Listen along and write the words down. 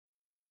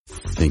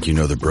Think you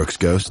know the Brooks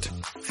Ghost?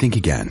 Think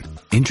again.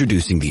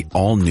 Introducing the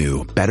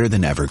all-new,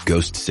 better-than-ever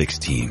Ghost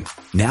 16.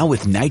 Now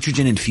with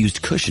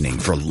nitrogen-infused cushioning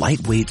for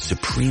lightweight,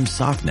 supreme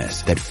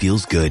softness that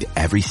feels good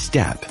every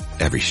step,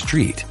 every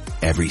street,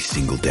 every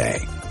single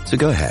day. So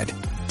go ahead,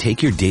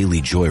 take your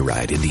daily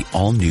joyride in the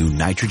all-new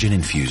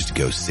nitrogen-infused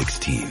Ghost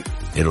 16.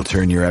 It'll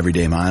turn your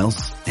everyday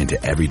miles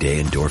into everyday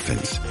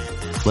endorphins.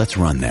 Let's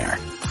run there.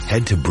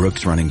 Head to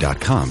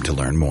brooksrunning.com to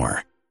learn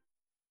more.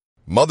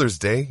 Mother's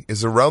Day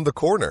is around the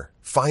corner.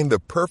 Find the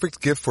perfect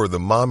gift for the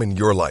mom in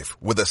your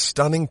life with a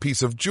stunning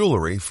piece of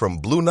jewelry from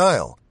Blue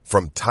Nile.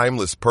 From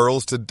timeless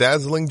pearls to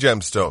dazzling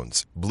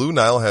gemstones, Blue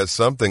Nile has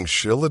something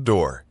she'll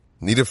adore.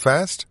 Need it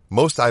fast?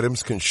 Most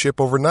items can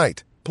ship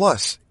overnight.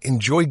 Plus,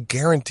 enjoy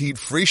guaranteed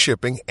free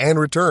shipping and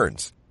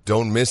returns.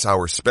 Don't miss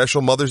our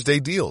special Mother's Day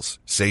deals.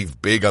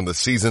 Save big on the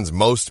season's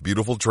most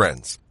beautiful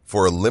trends.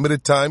 For a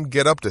limited time,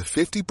 get up to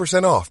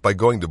 50% off by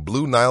going to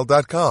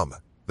BlueNile.com.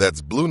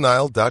 That's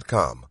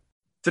BlueNile.com.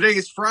 Today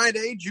is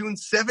Friday, June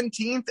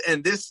 17th,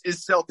 and this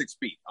is Celtics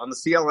Beat on the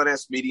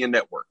CLNS Media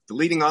Network, the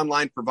leading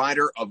online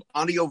provider of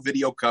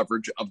audio-video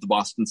coverage of the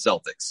Boston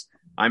Celtics.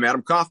 I'm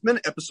Adam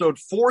Kaufman, episode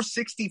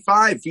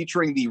 465,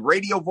 featuring the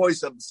radio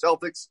voice of the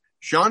Celtics,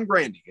 Sean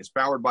Grandy, is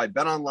powered by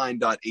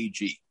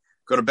BetOnline.ag.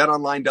 Go to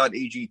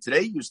BetOnline.ag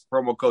today, use the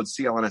promo code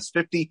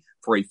CLNS50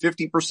 for a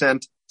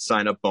 50%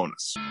 sign-up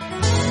bonus.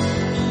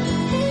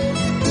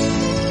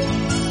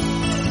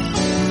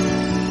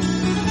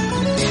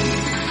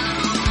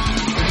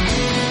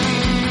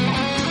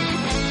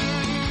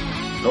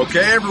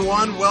 Okay,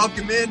 everyone,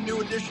 welcome in. New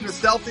edition of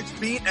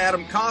Celtics Beat.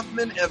 Adam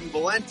Kaufman, Evan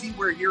Valenti.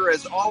 We're here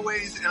as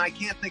always, and I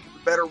can't think of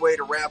a better way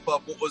to wrap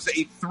up what was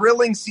a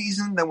thrilling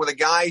season than with a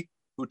guy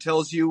who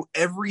tells you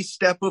every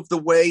step of the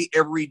way,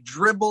 every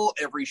dribble,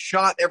 every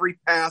shot, every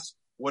pass,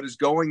 what is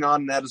going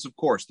on. And that is, of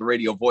course, the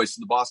radio voice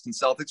of the Boston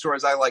Celtics, or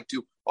as I like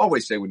to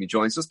always say when he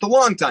joins us, the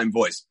longtime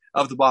voice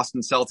of the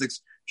Boston Celtics,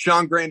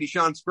 Sean Grandy.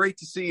 Sean, it's great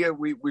to see you.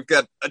 We've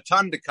got a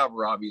ton to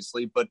cover,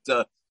 obviously, but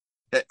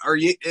are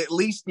you at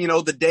least,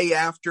 the day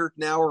after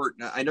now, or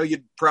I know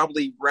you'd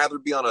probably rather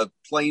be on a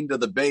plane to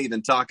the Bay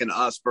than talking to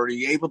us, but are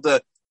you able to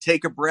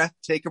take a breath,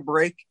 take a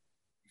break?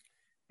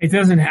 It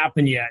doesn't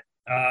happen yet.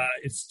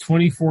 It's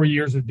 24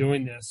 years of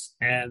doing this,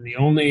 and the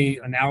only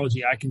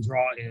analogy I can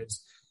draw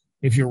is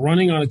if you're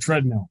running on a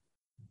treadmill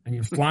and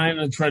you're flying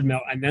on a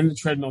treadmill and then the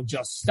treadmill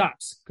just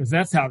stops, because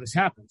that's how this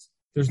happens.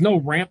 There's no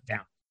ramp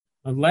down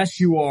unless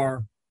you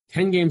are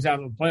 10 games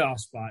out of the playoff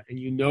spot and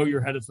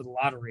you're headed for the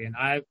lottery. And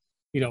I've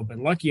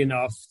been lucky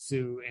enough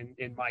to,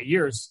 in my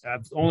years,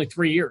 only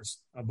 3 years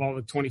of all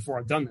the 24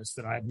 I've done this,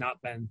 that I have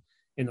not been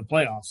in the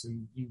playoffs.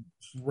 And you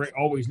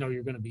always know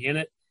you're going to be in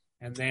it.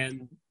 And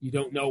then you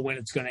don't know when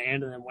it's going to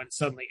end. And then when it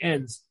suddenly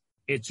ends,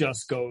 it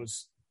just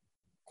goes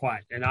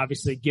quiet. And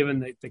obviously, given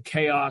the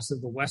chaos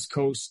of the West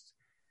Coast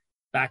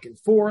back and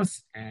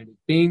forth, and it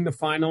being the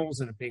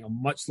finals and it being a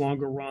much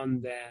longer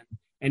run than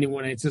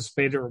anyone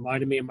anticipated, it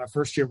reminded me of my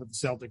first year with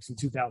the Celtics in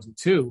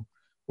 2002,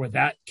 where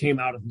that came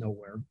out of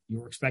nowhere.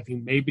 You were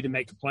expecting maybe to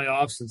make the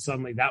playoffs, and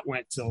suddenly that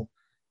went till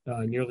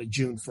nearly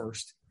June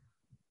 1st.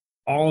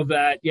 All of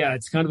that, yeah,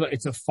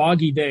 it's a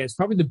foggy day. It's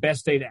probably the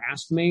best day to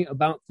ask me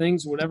about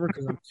things, whatever,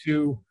 because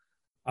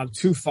I'm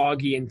too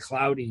foggy and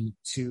cloudy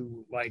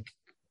to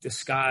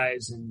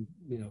disguise and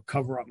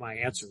cover up my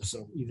answers.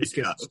 So you just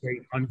get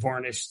straight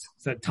unvarnished.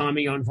 Is that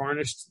Tommy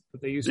unvarnished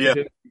that they used to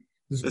do?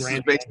 This is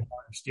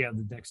unvarnished. Yeah,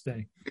 the next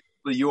day.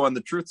 You on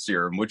the truth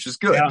serum, which is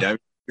good. Yeah.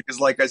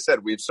 Because like I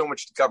said, we have so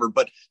much to cover,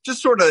 but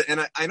just sort of,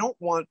 and I don't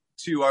want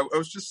to, I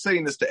was just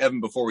saying this to Evan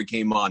before we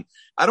came on.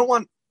 I don't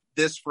want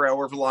this for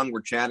however long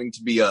we're chatting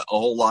to be a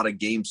whole lot of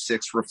game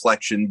 6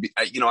 reflection.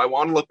 I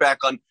want to look back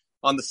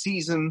on the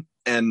season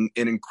and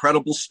an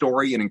incredible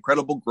story and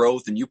incredible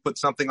growth. And you put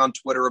something on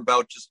Twitter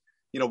about just,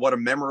 what a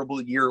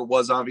memorable year it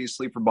was,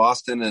 obviously, for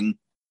Boston, and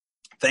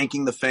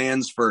thanking the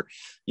fans for,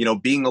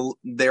 being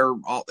there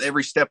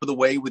every step of the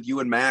way with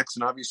you and Max.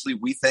 And obviously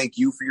we thank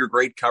you for your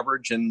great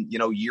coverage and,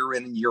 year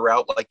in and year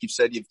out. Like you've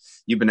said,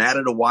 you've been at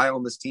it a while,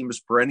 and this team is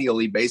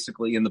perennially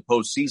basically in the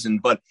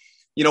postseason. But,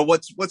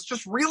 what's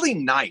just really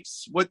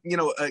nice,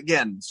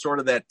 again, sort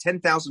of that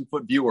 10,000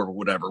 foot view or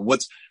whatever,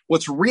 what's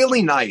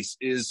really nice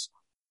is,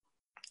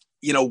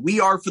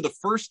 we are, for the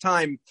first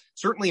time,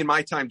 certainly in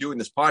my time doing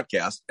this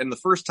podcast, and the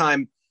first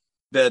time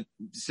that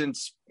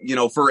since,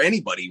 for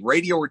anybody,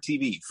 radio or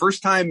TV,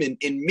 first time in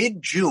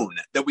mid-June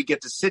that we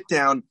get to sit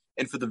down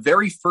and for the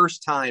very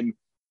first time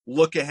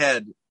look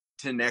ahead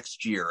to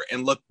next year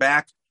and look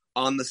back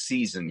on the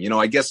season.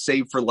 I guess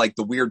save for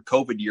the weird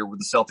COVID year where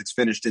the Celtics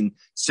finished in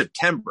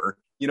September,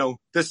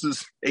 this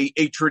is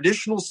a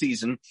traditional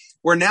season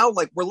where now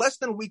we're less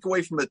than a week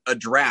away from a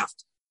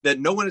draft that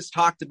no one has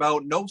talked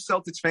about, no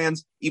Celtics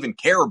fans even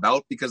care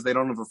about because they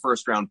don't have a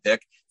first round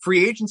pick.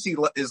 Free agency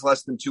is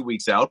less than 2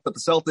 weeks out, but the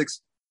Celtics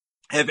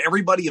have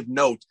everybody of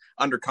note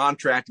under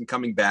contract and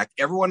coming back,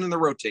 everyone in the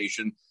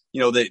rotation.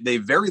 They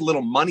have very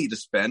little money to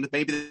spend.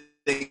 Maybe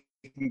they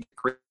can get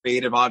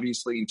creative,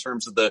 obviously, in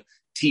terms of the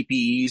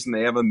TPEs, and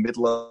they have a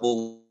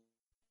mid-level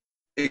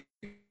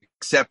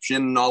exception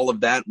and all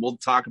of that. We'll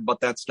talk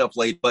about that stuff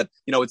later, but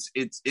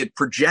it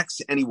projects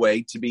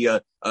anyway to be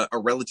a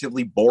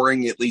relatively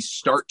boring, at least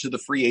start to the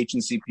free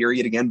agency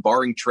period, again,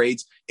 barring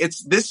trades.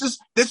 This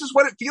is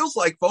what it feels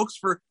like, folks,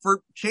 for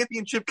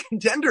championship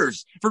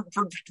contenders,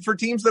 for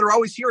teams that are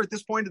always here at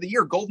this point of the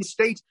year. Golden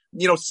State,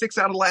 6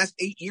 out of the last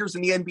 8 years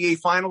in the NBA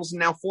finals and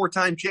now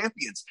 4-time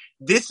champions.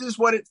 This is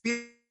what it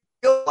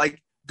feels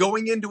like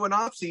going into an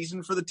off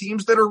season for the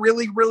teams that are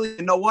really, really,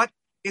 you know what?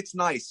 It's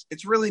nice.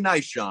 It's really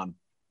nice, Sean.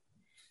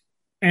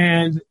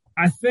 And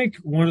I think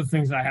one of the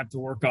things I have to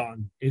work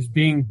on is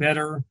being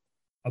better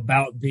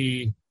about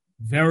the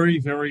very,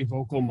 very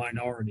vocal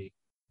minority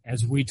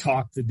as we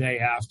talked the day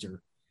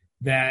after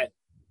that.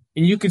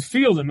 And you could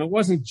feel them. It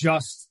wasn't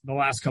just the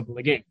last couple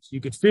of games.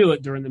 You could feel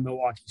it during the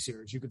Milwaukee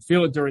series. You could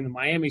feel it during the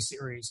Miami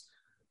series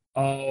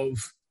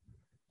of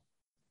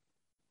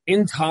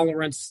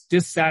intolerance,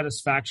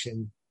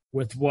 dissatisfaction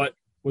with what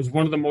was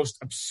one of the most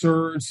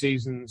absurd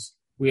seasons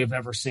we have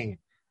ever seen.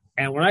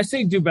 And when I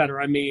say do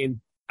better, I mean,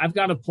 I've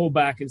got to pull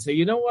back and say,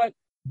 you know what?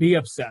 Be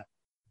upset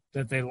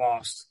that they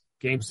lost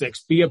Game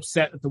 6. Be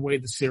upset at the way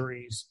the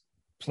series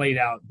played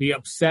out. Be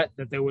upset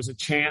that there was a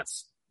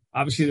chance.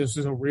 Obviously, this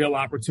was a real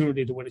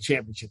opportunity to win a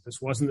championship. This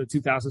wasn't the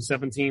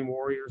 2017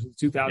 Warriors or the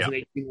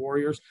 2018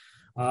 Warriors.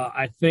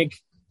 I think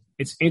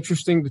it's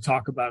interesting to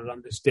talk about it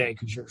on this day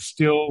because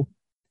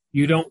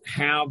you don't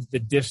have the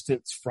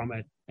distance from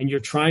it, and you're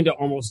trying to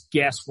almost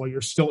guess while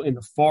you're still in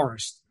the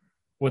forest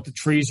what the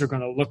trees are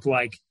going to look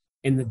like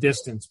in the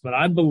distance. But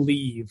I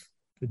believe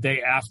the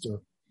day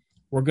after,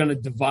 we're going to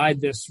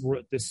divide this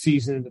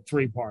season into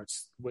 3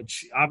 parts,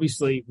 which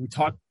obviously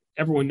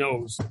everyone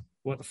knows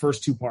what the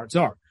first 2 parts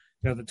are.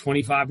 They're the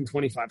 25 and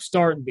 25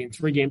 start and being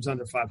 3 games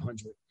under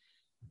 500.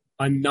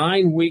 A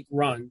 9-week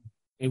run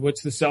in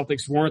which the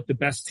Celtics weren't the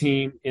best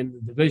team in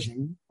the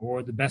division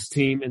or the best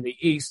team in the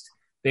East.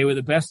 They were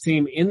the best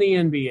team in the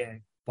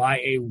NBA by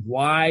a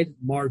wide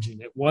margin.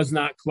 It was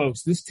not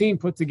close. This team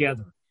put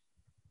together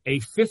a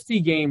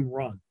 50-game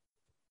run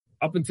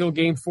up until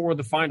Game 4 of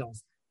the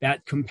finals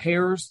that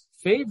compares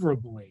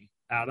favorably,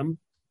 Adam,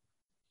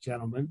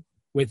 gentlemen,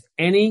 with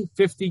any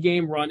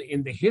 50-game run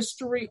in the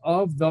history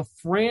of the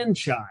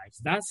franchise.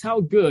 That's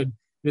how good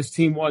this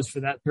team was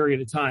for that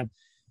period of time.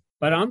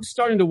 But I'm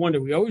starting to wonder,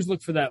 we always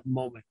look for that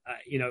moment.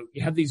 You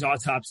have these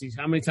autopsies.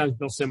 How many times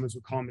Bill Simmons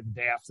would call me the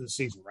day after the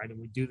season, right? And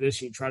we do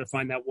this, and you try to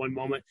find that one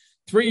moment.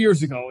 3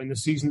 years ago in the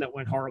season that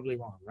went horribly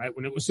wrong, right?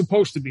 When it was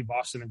supposed to be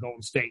Boston and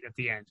Golden State at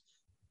the end,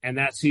 and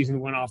that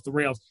season went off the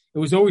rails. It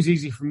was always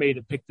easy for me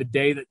to pick the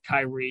day that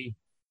Kyrie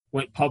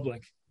went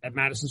public at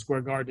Madison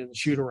Square Garden in the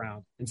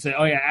shoot-around and say,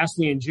 oh, yeah, ask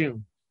me in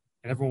June.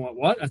 And everyone went,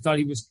 what? I thought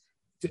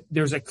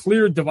there's a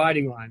clear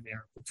dividing line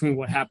there between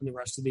what happened the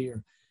rest of the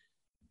year.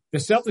 The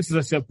Celtics, as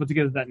I said, put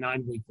together that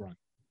 9-week run.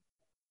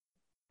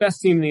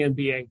 Best team in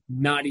the NBA,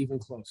 not even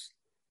close.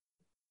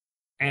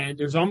 And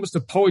there's almost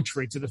a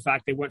poetry to the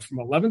fact they went from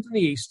 11th in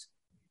the East.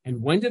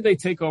 And when did they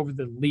take over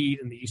the lead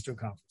in the Eastern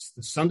Conference?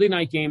 The Sunday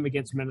night game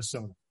against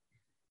Minnesota.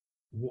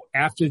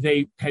 After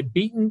they had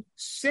beaten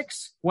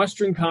 6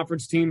 Western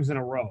Conference teams in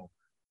a row.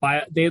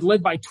 They had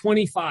led by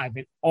 25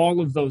 in all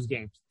of those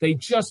games. They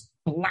just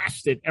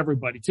blasted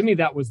everybody. To me,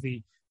 that was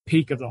the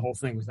peak of the whole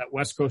thing, was that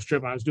West Coast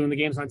trip. I was doing the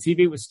games on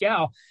TV with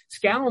Scal.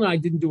 Scal and I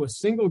didn't do a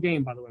single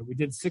game, by the way. We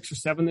did 6 or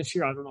 7 this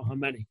year. I don't know how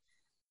many.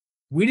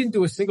 We didn't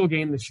do a single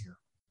game this year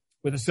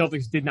where the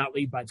Celtics did not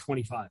lead by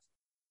 25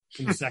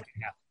 in the second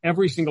half.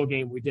 Every single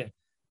game we did.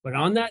 But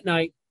on that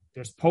night,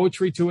 there's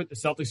poetry to it. The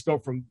Celtics go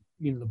from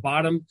the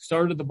bottom,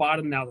 started at the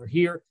bottom, now they're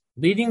here,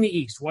 leading the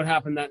East. What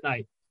happened that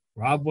night?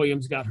 Rob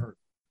Williams got hurt.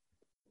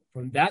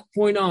 From that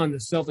point on, the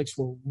Celtics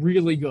were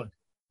really good.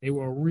 They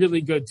were a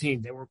really good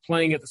team. They were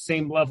playing at the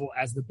same level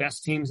as the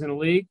best teams in the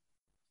league,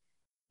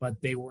 but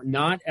they were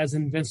not as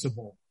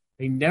invincible.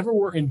 They never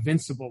were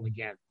invincible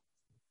again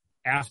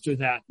after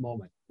that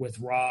moment with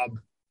Rob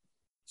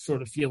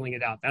sort of feeling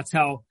it out. That's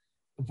how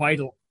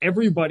vital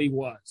everybody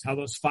was, how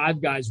those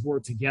 5 guys were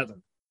together,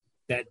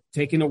 that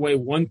taking away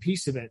one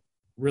piece of it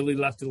really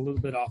left it a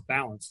little bit off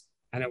balance.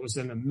 And it was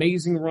an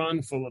amazing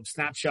run full of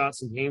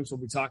snapshots and games we'll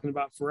be talking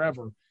about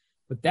forever.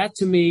 But that,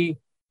 to me,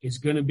 is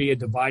going to be a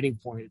dividing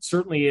point. It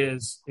certainly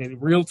is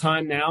in real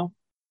time now.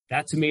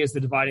 That, to me, is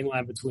the dividing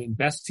line between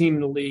best team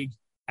in the league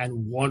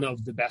and one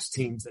of the best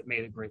teams that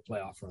made a great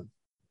playoff run.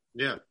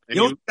 Yeah.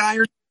 I'll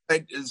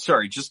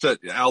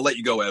let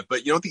you go, Ev.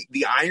 But,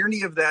 the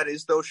irony of that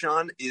is, though,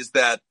 Sean, is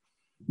that,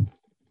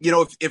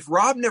 if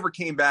Rob never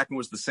came back and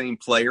was the same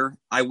player,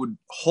 I would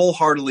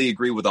wholeheartely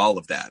agree with all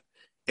of that.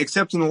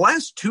 Except in the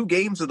last 2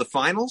 games of the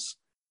finals,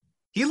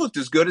 he looked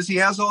as good as he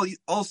has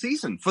all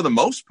season for the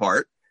most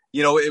part.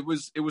 It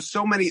was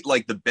so many,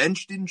 like the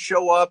bench didn't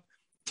show up.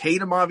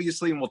 Tatum,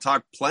 obviously, and we'll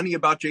talk plenty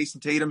about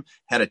Jason Tatum,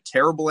 had a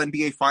terrible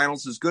NBA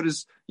finals, as good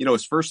as,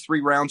 his first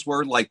 3 rounds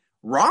were. Like,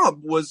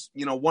 Rob was,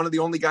 one of the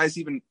only guys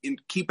even in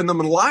keeping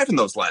them alive in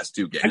those last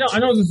 2 games. I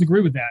don't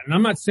disagree with that. And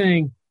I'm not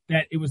saying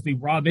that it was the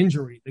Rob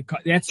injury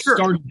that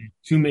started it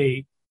to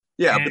me.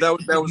 Yeah, but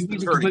that was the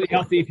turning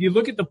point. If you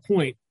look at the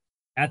point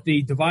at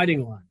the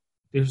dividing line,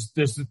 There's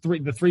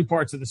the three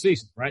parts of the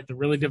season, right? The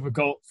really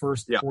difficult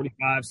first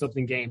 45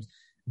 something games,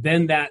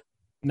 then that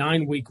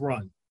 9-week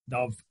run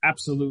of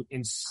absolute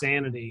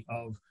insanity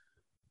of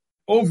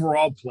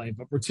overall play,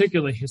 but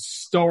particularly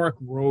historic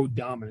road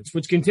dominance,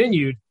 which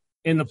continued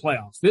in the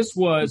playoffs. This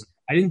was,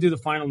 I didn't do the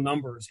final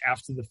numbers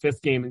after the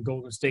 5th game in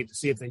Golden State to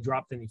see if they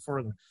dropped any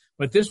further,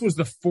 but this was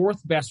the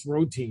 4th best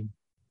road team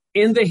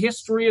in the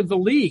history of the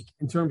league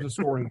in terms of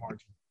scoring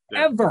margin.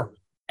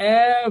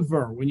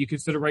 Ever, when you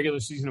consider regular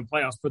season and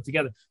playoffs put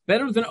together.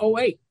 Better than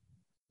 2008.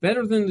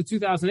 Better than the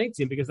 2008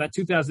 team, because that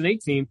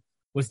 2008 team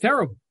was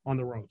terrible on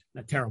the road.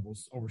 Not terrible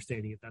is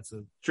overstating it. That's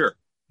a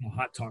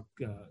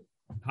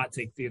hot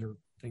take theater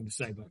thing to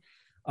say.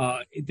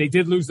 But they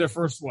did lose their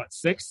first,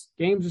 6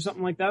 games or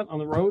something like that on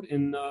the road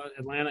in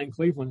Atlanta and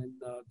Cleveland in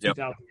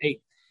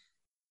 2008.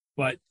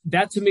 But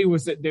that to me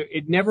was that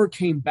it never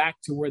came back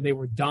to where they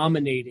were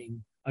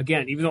dominating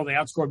again, even though they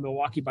outscored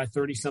Milwaukee by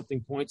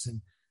 30-something points.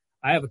 And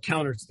I have a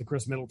counter to the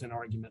Chris Middleton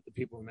argument that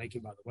people are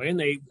making, by the way. And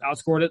they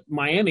outscored it.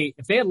 Miami,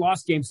 if they had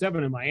lost Game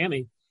 7 in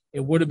Miami, it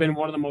would have been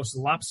one of the most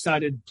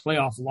lopsided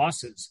playoff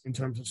losses in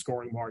terms of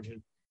scoring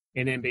margin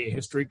in NBA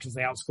history, because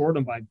they outscored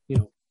them by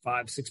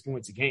 5-6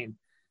 points a game.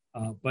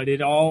 But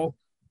it all,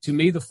 to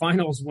me, the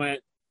finals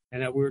went,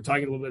 and we were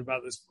talking a little bit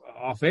about this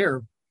off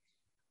air.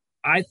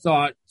 I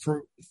thought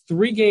for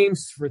 3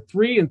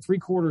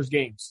 3/4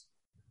 games,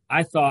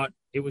 I thought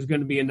it was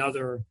going to be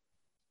another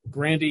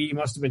Grandy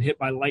must have been hit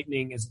by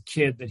lightning as a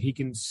kid, that he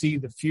can see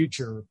the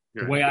future.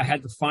 The way I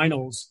had the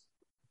finals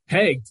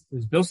pegged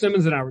was Bill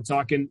Simmons and I were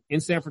talking in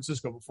San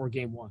Francisco before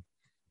Game 1.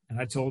 And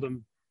I told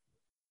him,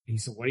 he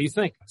said, "What do you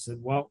think?" I said,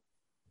 "Well,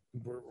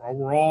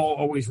 we're all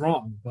always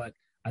wrong, but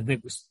I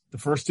think the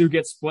first 2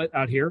 get split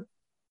out here.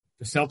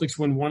 The Celtics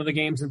win one of the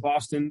games in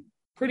Boston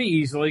pretty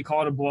easily,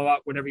 call it a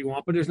blowout, whatever you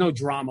want, but there's no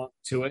drama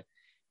to it.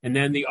 And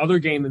then the other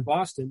game in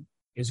Boston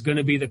is going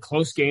to be the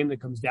close game that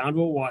comes down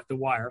to the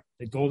wire,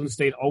 that Golden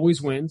State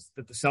always wins,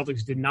 that the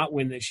Celtics did not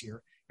win this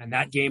year. And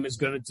that game is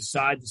going to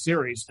decide the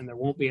series, and there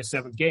won't be a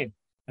 7th game."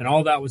 And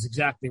all that was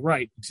exactly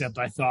right, except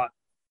I thought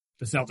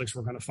the Celtics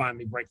were going to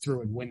finally break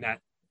through and win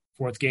that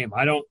 4th game.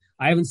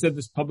 I haven't said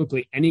this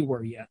publicly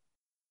anywhere yet,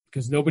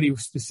 because nobody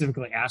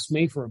specifically asked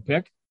me for a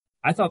pick.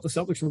 I thought the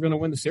Celtics were going to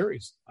win the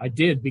series. I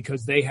did,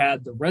 because they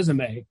had the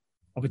resume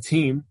of a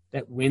team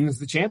that wins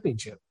the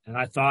championship. And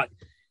I thought,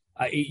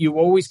 you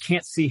always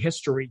can't see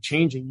history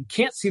changing. You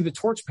can't see the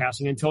torch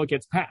passing until it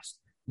gets passed.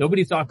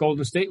 Nobody thought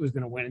Golden State was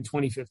going to win in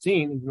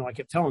 2015. Even though I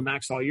kept telling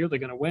Max all year they're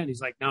going to win.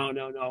 He's like,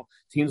 no.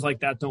 Teams like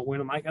that don't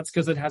win. I'm like, that's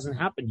because it hasn't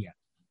happened yet.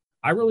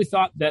 I really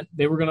thought that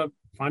they were going to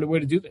find a way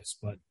to do this,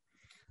 but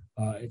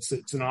it's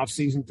an off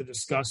season to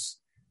discuss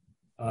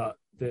the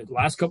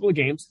last couple of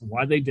games and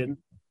why they didn't.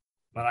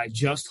 But I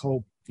just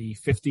hope the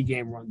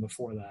 50-game run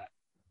before that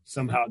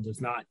somehow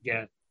does not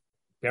get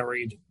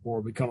buried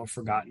or become a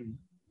forgotten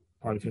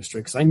part of history,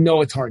 because I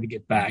know it's hard to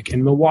get back.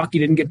 And Milwaukee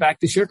didn't get back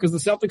this year because the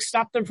Celtics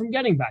stopped them from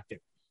getting back there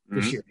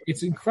this year.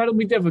 It's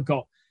incredibly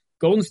difficult.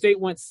 Golden State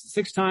went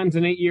 6 times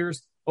in 8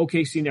 years.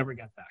 OKC never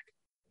got back.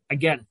 I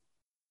get it.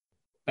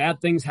 Bad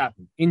things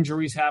happen.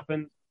 Injuries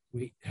happen.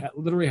 We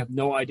literally have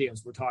no idea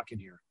as we're talking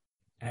here.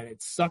 And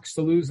it sucks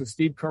to lose, and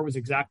Steve Kerr was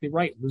exactly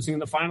right. Losing in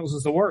the finals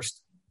is the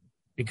worst,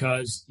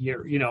 because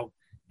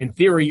in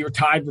theory, you're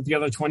tied with the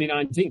other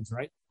 29 teams,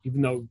 right?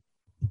 Even though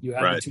you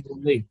have a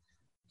 2-1 lead.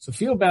 So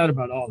feel bad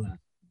about all that.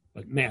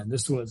 But, man,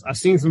 I've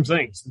seen some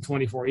things in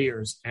 24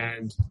 years,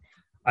 and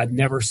I've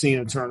never seen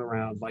a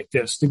turnaround like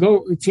this.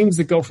 Teams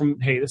that go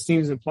from, hey, this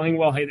team isn't playing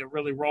well, hey, they're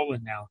really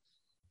rolling now.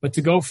 But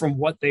to go from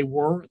what they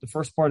were the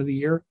first part of the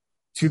year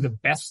to the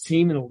best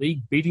team in the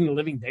league, beating the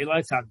living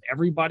daylights out of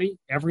everybody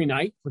every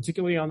night,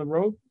 particularly on the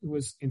road, it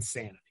was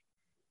insanity.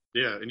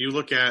 Yeah, and you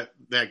look at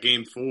that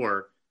Game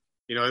 4,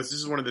 this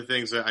is one of the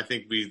things that I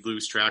think we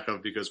lose track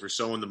of, because we're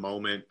so in the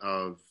moment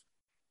of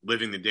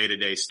living the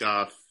day-to-day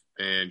stuff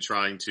and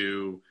trying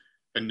to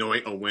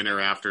anoint a winner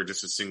after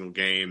just a single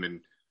game.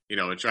 And,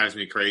 it drives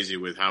me crazy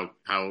with how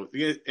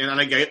and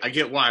I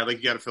get why, like,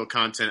 you got to fill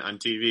content on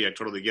TV. I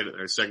totally get it.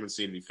 There's segments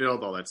need to be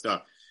filled, all that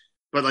stuff.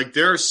 But, like,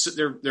 there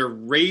are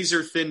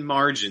razor thin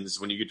margins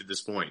when you get to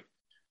this point.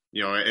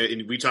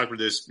 And we talked about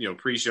this,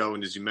 pre-show,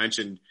 and as you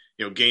mentioned,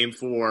 Game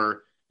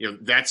 4,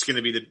 that's going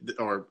to be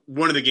or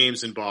one of the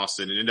games in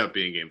Boston, and ended up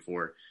being Game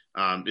 4,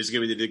 is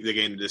going to be the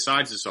game that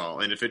decides this all.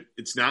 And if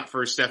it's not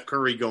for Steph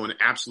Curry going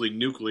absolutely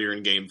nuclear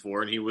in Game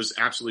 4, and he was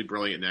absolutely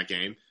brilliant in that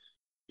game,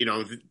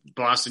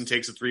 Boston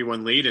takes a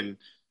 3-1 lead, and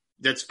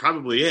that's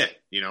probably it.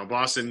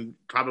 Boston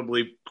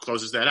probably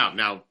closes that out.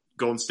 Now,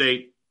 Golden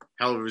State,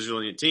 hell of a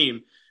resilient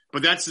team,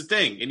 but that's the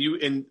thing.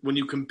 And when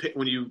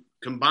you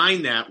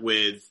combine that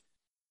with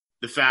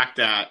the fact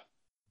that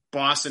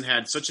Boston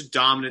had such a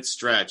dominant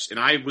stretch,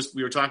 and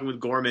we were talking with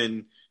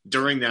Gorman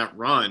during that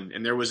run,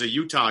 and there was a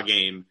Utah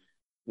game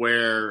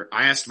where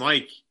I asked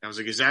Mike, I was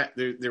like, is that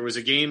there was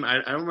a game? I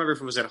don't remember if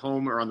it was at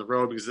home or on the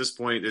road, because at this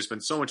point there's been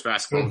so much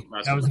basketball.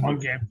 That was a home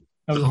game.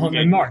 That was a home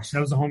game in March. That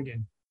was a home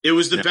game. It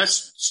was the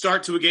best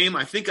start to a game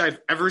I think I've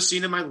ever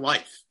seen in my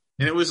life.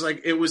 And it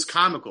was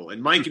comical.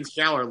 And Mike and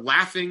Scal are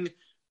laughing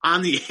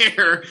on the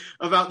air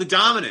about the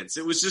dominance.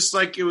 It was just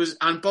like it was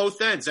on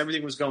both ends.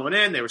 Everything was going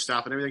in. They were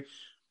stopping everything.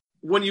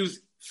 When you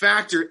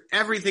factor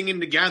everything in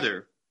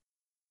together,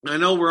 I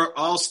know we're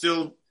all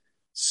still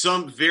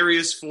some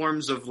various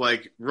forms of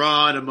like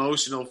raw and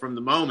emotional from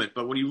the moment,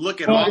 but when you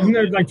look at isn't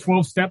there like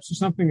 12 steps or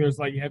something? There's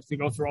like you have to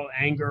go through all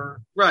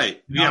anger,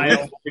 right?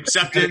 Yeah,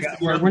 acceptance.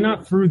 We're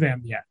not through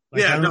them yet.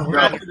 Like, we're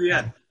not to the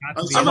end.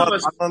 I'm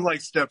on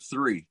like step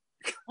 3.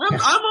 I'm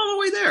all the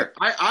way there.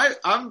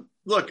 I'm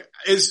look,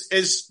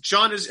 as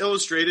Sean has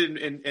illustrated,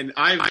 and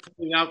I've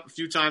pointed out a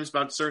few times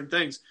about certain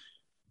things.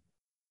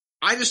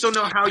 I just don't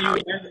know how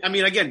you. I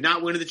mean, again,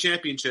 not winning the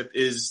championship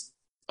is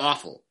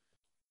awful,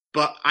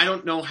 but I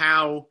don't know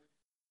how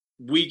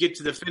we get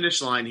to the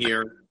finish line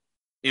here,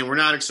 and we're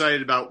not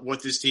excited about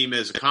what this team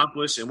has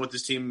accomplished and what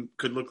this team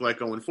could look like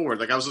going forward.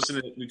 Like I was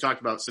listening to, we talked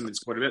about Simmons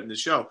quite a bit in the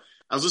show.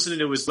 I was listening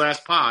to his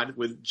last pod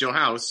with Joe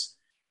House,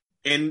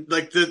 and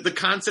like the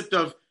concept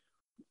of,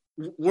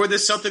 were the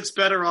Celtics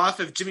better off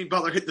if Jimmy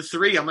Butler hit the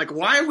 3? I'm like,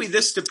 why are we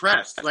this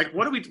depressed? Like,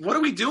 what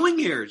are we doing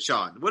here,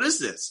 Sean? What is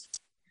this?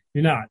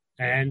 You're not.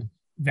 And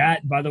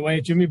that, by the way,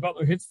 if Jimmy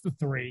Butler hits the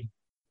 3,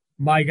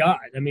 my God.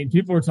 I mean,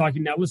 people are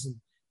talking now.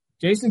 Listen,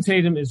 Jason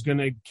Tatum is going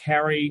to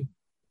carry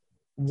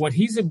what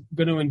he's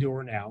going to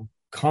endure now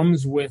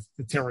comes with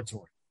the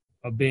territory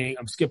of being,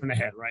 I'm skipping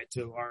ahead, right,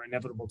 to our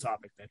inevitable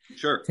topic then.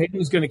 Sure. Tatum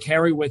is going to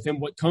carry with him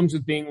what comes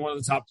with being one of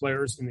the top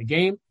players in the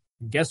game.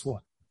 And guess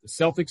what? The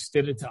Celtics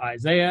did it to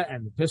Isaiah,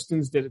 and the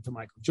Pistons did it to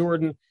Michael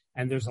Jordan,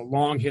 and there's a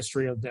long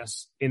history of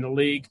this in the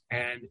league,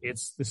 and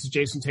this is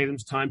Jason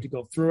Tatum's time to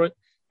go through it,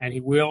 and he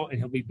will, and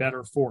he'll be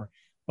better for it.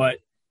 But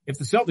if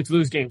the Celtics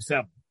lose Game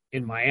 7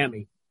 in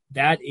Miami,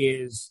 that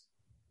is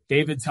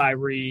David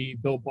Tyree,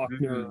 Bill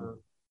Buckner,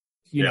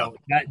 you know,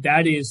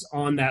 that is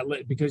on that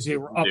list because they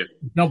were up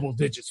double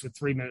digits with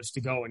 3 minutes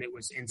to go, and it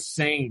was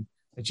insane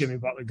that Jimmy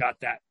Butler got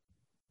that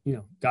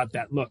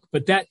look.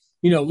 But that,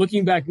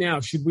 looking back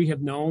now, should we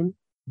have known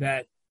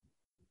that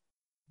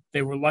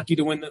they were lucky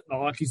to win?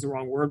 Lucky's the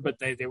wrong word, but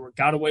they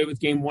got away with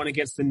Game 1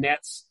 against the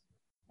Nets.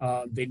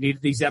 They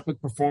needed these epic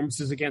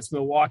performances against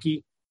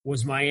Milwaukee.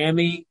 Was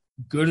Miami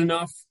good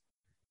enough?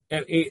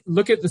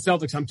 Look at the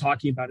Celtics I'm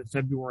talking about in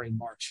February and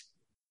March.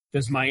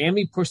 Does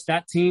Miami push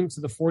that team to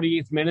the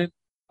 48th minute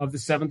of the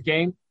 7th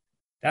game?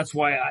 That's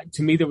why,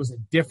 to me, there was a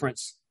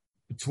difference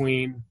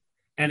between,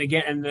 and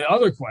the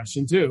other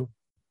question too,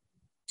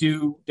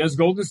 does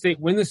Golden State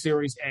win the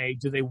series?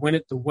 Do they win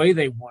it the way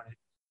they won it?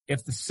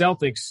 If the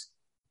Celtics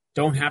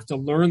don't have to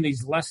learn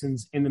these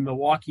lessons in the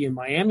Milwaukee and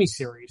Miami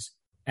series,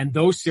 and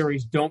those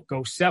series don't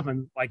go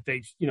 7, like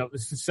the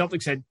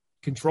Celtics had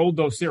controlled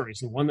those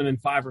series and won them in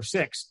 5 or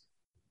 6.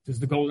 Does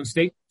the Golden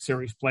State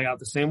series play out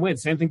the same way? The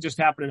same thing just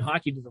happened in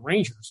hockey to the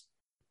Rangers,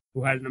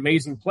 who had an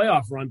amazing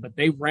playoff run, but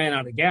they ran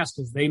out of gas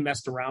because they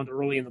messed around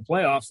early in the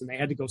playoffs, and they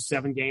had to go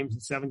 7 games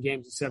and 7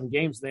 games and 7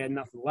 games. They had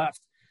nothing left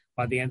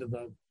by the end of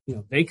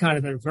they kind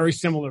of had a very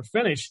similar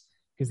finish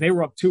because they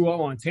were up 2-0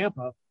 on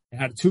Tampa and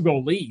had a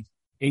 2-goal lead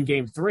in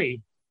Game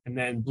 3 and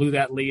then blew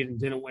that lead and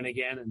didn't win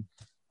again.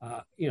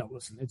 And,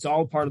 listen, it's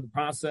all part of the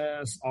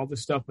process, all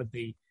this stuff, but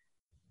the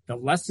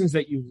lessons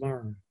that you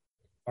learn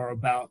are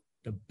about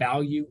the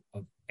value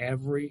of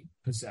every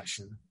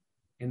possession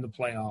in the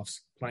playoffs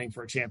playing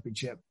for a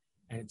championship.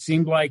 And it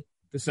seemed like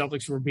the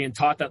Celtics were being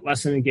taught that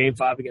lesson in Game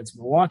 5 against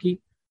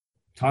Milwaukee,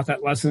 taught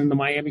that lesson in the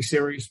Miami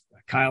series.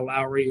 Kyle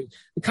Lowry,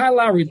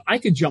 I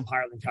could jump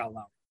higher than Kyle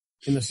Lowry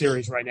in the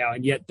series right now.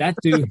 And yet that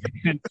dude,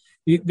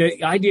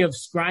 the idea of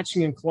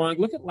scratching and clawing,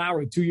 look at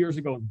Lowry 2 years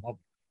ago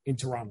in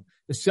Toronto.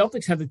 The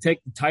Celtics had to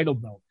take the title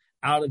belt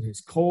out of his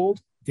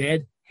cold,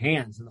 dead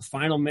hands in the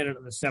final minute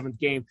of the 7th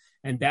game.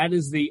 And that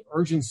is the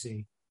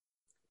urgency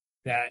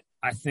that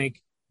I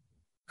think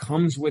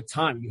comes with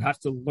time. You have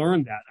to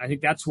learn that. I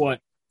think that's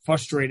what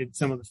frustrated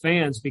some of the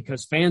fans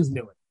because fans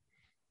knew it.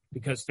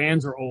 Because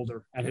fans are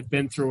older and had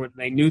been through it.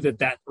 And they knew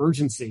that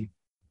urgency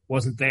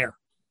wasn't there.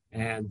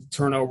 And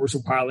turnovers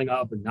were piling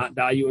up and not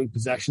valuing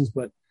possessions.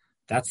 But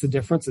that's the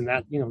difference. And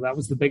that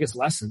was the biggest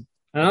lesson.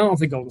 And I don't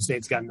think Golden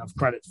State's got enough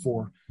credit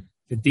for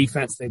the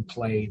defense they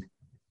played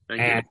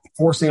and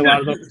forcing a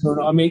lot of those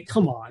turnovers. I mean,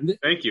 come on.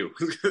 Thank you.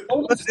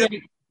 Golden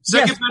State,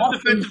 Second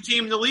best defensive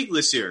team in the league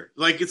this year.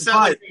 Like, it's not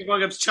like they're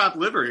going up to chopped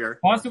liver here.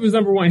 Boston was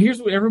number 1.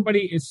 Here's what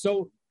everybody is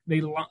they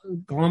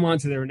glom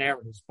onto their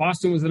narratives.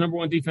 Boston was the number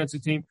 1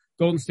 defensive team.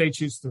 Golden State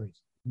shoots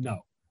threes. No,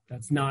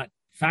 that's not.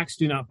 Facts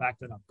do not back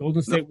that up.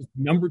 Golden State was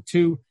the number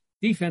 2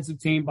 defensive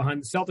team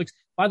behind the Celtics.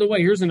 By the way,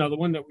 here's another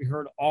one that we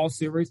heard all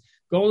series.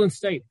 Golden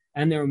State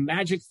and their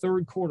magic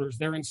third quarters.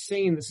 They're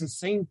insane. This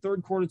insane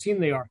third quarter team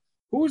they are.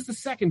 Who is the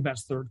second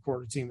best third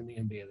quarter team in the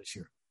NBA this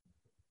year?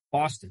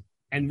 Boston.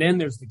 And then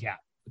there's the gap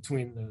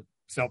between the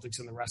Celtics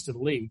and the rest of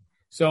the league.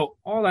 So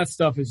all that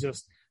stuff is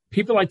just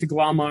people like to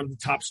glom onto the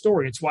top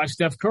story. It's why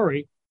Steph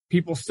Curry,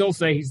 people still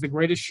say he's the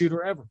greatest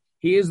shooter ever.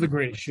 He is the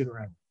greatest shooter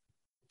ever.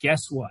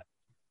 Guess what?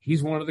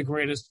 He's one of the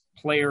greatest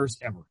players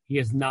ever. He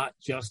is not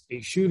just a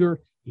shooter.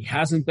 He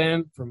hasn't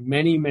been for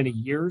many, many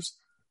years.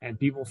 And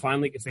people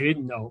finally, if they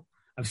didn't know,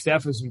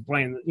 Steph has been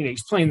playing,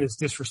 he's playing this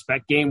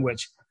disrespect game,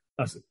 which,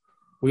 listen,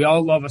 We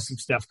all love us some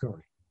Steph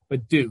Curry.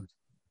 But, dude,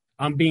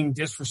 I'm being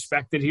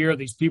disrespected here.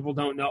 These people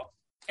don't know.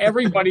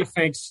 Everybody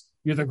thinks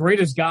you're the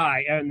greatest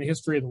guy in the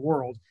history of the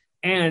world,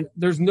 and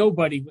there's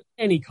nobody with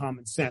any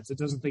common sense that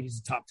doesn't think he's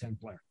a top 10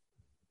 player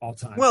all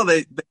time. Well,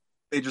 they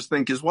just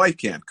think his wife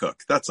can't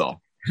cook. That's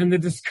all. And the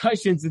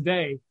discussion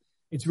today,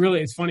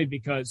 it's funny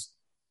because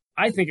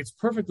I think it's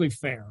perfectly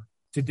fair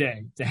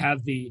today to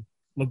have the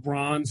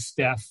LeBron,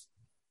 Steph,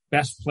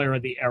 best player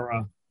of the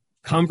era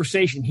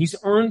conversation. He's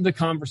earned the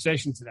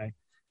conversation today.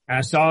 And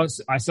I saw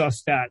a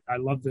stat. I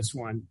love this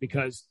one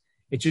because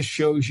it just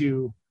shows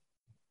you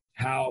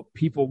how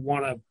people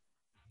want to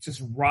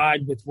just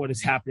ride with what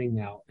is happening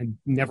now and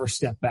never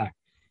step back.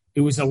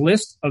 It was a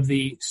list of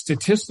the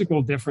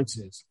statistical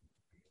differences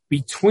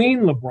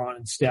between LeBron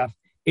and Steph.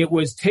 It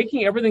was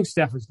taking everything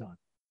Steph has done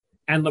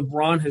and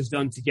LeBron has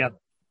done together,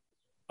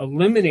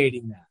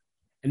 eliminating that,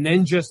 and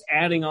then just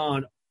adding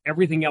on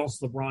everything else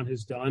LeBron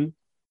has done.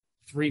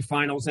 3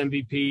 finals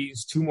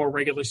MVPs, 2 more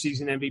regular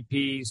season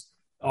MVPs,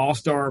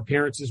 all-star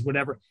appearances,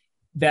 whatever.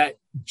 That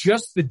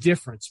just the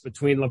difference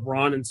between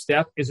LeBron and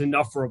Steph is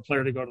enough for a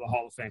player to go to the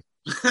Hall of Fame.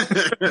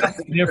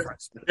 That's the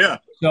difference. Yeah.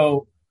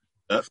 So,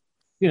 but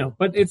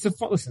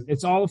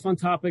it's all a fun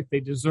topic. They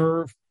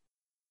deserve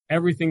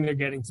everything they're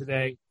getting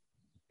today.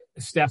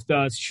 Steph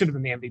does. Should have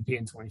been the MVP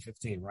in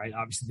 2015, right?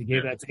 Obviously, they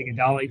gave that to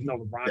Iguodala, even though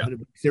LeBron had a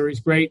big series.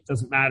 Great.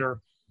 Doesn't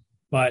matter.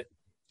 But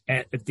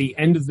at the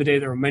end of the day,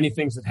 there are many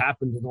things that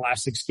happened in the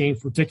last 6 games,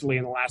 particularly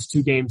in the last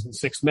 2 games and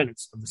 6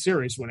 minutes of the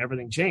series when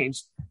everything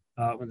changed.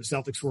 When the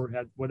Celtics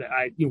had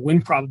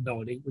win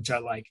probability, which I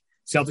like.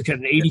 Celtics had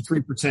an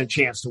 83%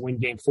 chance to win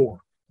Game 4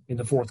 in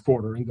the fourth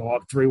quarter and go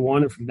up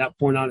 3-1. And from that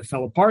point on, it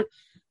fell apart.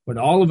 But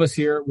all of us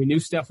here, we knew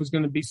Steph was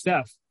going to be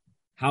Steph.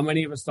 How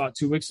many of us thought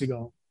 2 weeks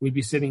ago we'd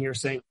be sitting here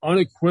saying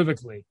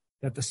unequivocally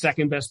that the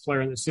second best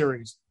player in the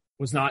series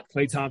was not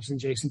Klay Thompson,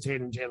 Jason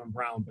Tatum, Jaylen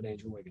Brown, but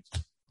Andrew Wiggins?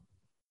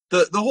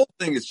 The whole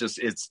thing is just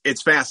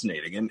it's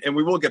fascinating, and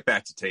we will get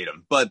back to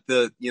Tatum, but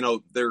there's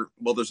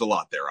a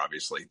lot there.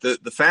 Obviously,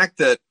 the fact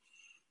that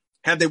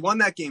had they won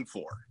that Game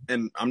 4,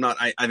 and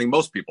I think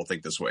most people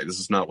think this way. This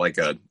is not like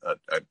a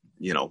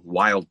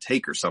wild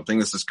take or something.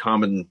 This is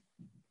common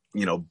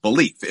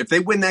belief. If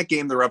they win that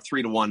game, they're up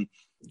 3-1.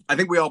 I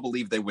think we all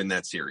believe they win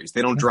that series.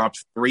 They don't drop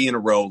 3 in a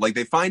row. Like,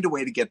 they find a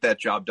way to get that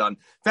job done.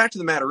 Fact of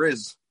the matter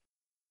is,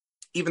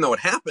 even though it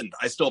happened,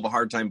 I still have a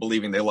hard time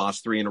believing they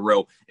lost 3 in a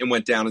row and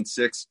went down in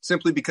 6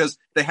 simply because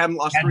they haven't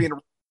lost 3 in a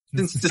row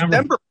since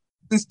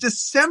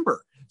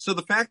December. So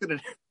the fact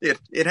that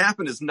it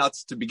happened is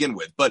nuts to begin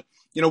with. But,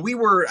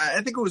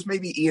 I think it was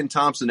maybe Ian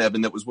Thompson,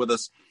 Evan, that was with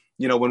us,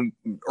 when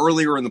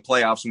earlier in the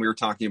playoffs when we were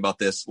talking about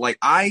this. Like,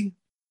 I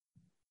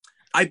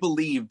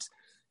believed,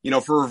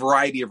 for a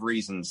variety of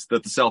reasons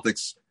that the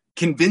Celtics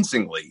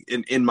convincingly,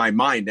 in my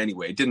mind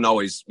anyway, it didn't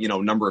always,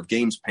 number of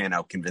games pan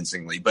out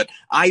convincingly, but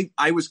I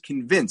was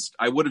convinced.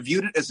 I would have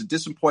viewed it as a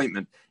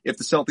disappointment if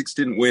the Celtics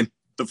didn't win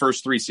the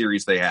first 3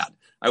 series they had.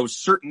 I was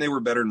certain they were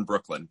better than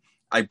Brooklyn.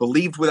 I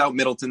believed without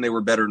Middleton they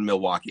were better than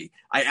Milwaukee.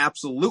 I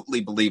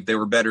absolutely believed they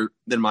were better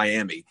than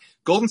Miami.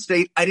 Golden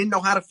State, I didn't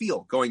know how to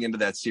feel going into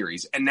that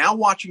series. And now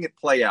watching it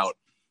play out,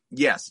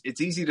 yes,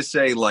 it's easy to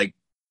say, like,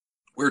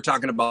 we were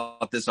talking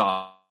about this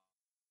off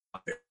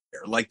there.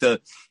 Like the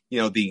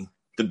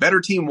better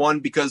team won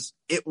because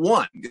it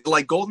won.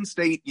 Like Golden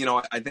State,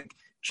 I think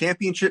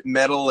championship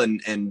medal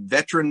and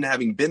veteran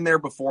having been there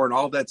before and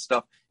all of that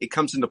stuff, it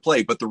comes into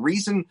play. But the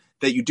reason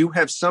that you do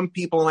have some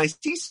people, and I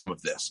see some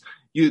of this,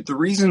 the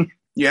reason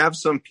you have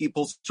some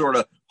people sort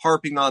of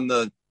harping on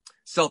the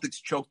Celtics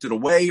choked it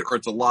away or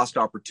it's a lost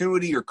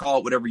opportunity or call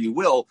it whatever you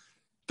will,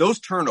 those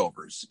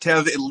turnovers, to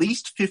have at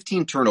least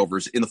 15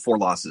 turnovers in the 4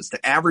 losses,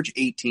 to average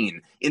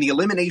 18 in the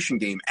elimination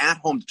game at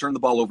home, to turn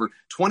the ball over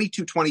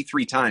 22,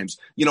 23 times,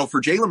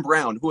 for Jaylen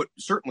Brown, who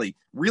certainly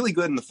really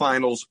good in the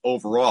finals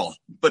overall,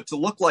 but to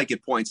look like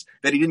at points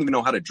that he didn't even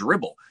know how to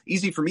dribble.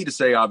 Easy for me to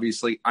say,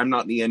 obviously, I'm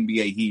not in the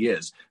NBA, he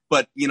is.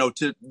 But,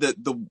 to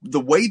the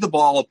way the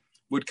ball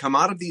would come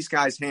out of these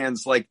guys'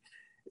 hands, like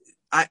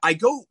I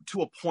go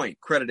to a point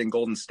crediting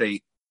Golden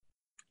State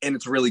and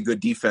it's really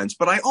good defense.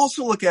 But I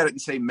also look at it and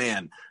say,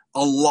 man,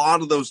 a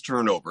lot of those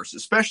turnovers,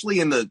 especially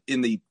in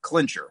the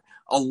clincher,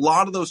 a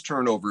lot of those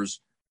turnovers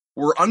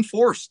were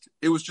unforced.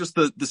 It was just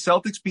the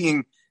Celtics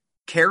being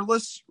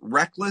careless,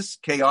 reckless,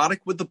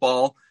 chaotic with the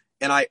ball.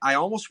 And I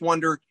almost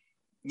wonder,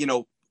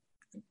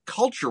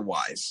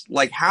 culture-wise,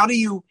 like how do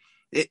you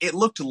 – it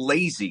looked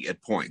lazy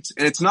at points.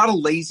 And it's not a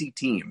lazy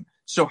team.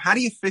 So how do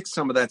you fix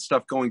some of that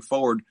stuff going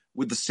forward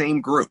with the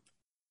same group?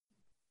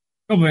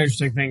 A couple of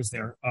interesting things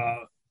there.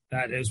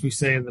 That, as we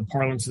say in the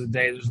parlance of the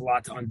day, there's a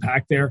lot to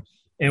unpack there.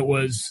 It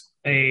was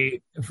the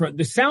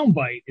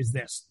soundbite is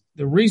this.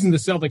 The reason the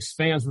Celtics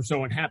fans were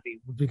so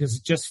unhappy was because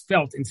it just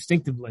felt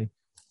instinctively,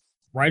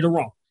 right or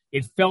wrong,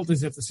 it felt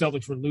as if the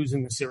Celtics were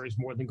losing the series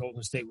more than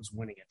Golden State was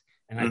winning it.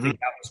 And I think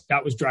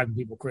that was driving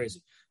people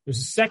crazy. There's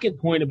a second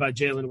point about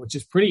Jaylen, which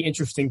is pretty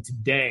interesting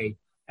today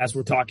as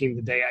we're talking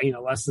today,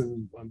 less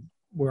than,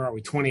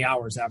 20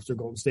 hours after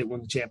Golden State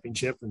won the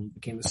championship and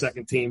became the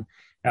second team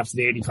after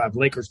the 85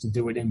 Lakers to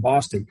do it in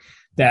Boston,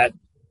 that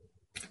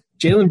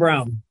Jaylen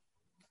Brown,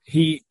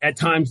 he at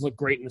times looked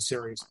great in the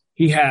series.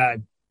 He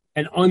had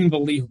an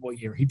unbelievable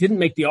year. He didn't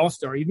make the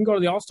All-Star. He didn't go to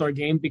the All-Star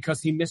game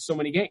because he missed so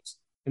many games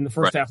in the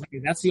first half of the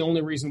game. That's the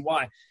only reason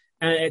why.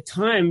 And at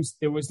times,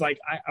 it was like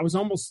I was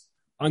almost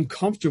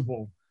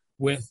uncomfortable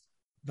with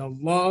the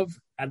love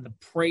and the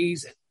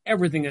praise and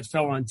everything that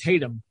fell on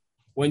Tatum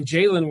when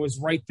Jaylen was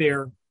right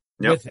there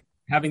with him,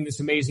 having this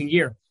amazing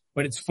year.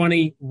 But it's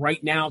funny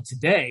right now,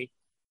 today,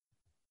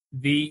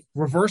 the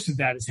reverse of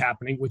that is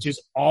happening, which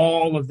is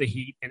all of the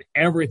heat and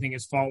everything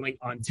is falling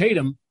on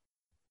Tatum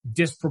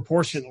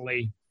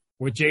disproportionately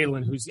with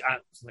Jaylen, who's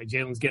like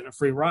Jaylen's getting a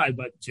free ride,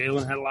 but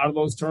Jaylen had a lot of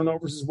those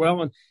turnovers as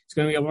well. And it's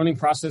going to be a learning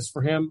process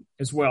for him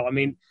as well. I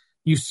mean,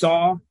 you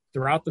saw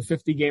throughout the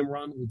 50-game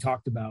run we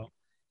talked about,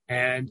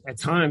 and at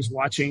times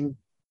watching,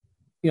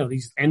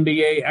 these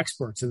NBA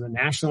experts and the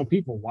national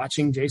people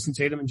watching Jason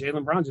Tatum and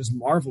Jaylen Brown just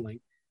marveling,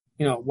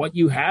 what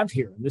you have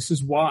here. And this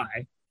is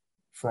why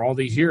for all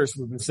these years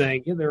we've been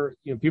saying,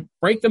 people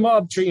break them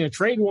up,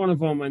 trade one of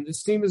them, and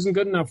this team isn't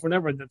good enough,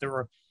 whatever, that there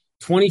were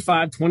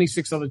 25,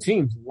 26 other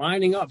teams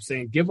lining up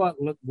saying, give up,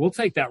 we'll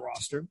take that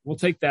roster. We'll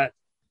take that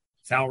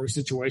salary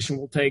situation.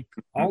 We'll take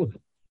all of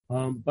it.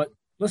 But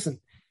listen,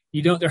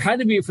 there had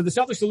to be, for the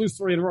Celtics to lose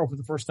 3 in a row for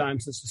the first time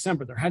since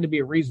December, there had to be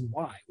a reason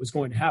why it was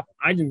going to happen.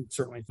 I didn't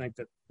certainly think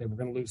that they were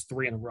going to lose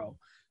 3 in a row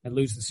and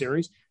lose the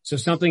series. So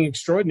something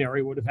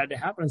extraordinary would have had to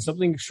happen, and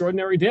something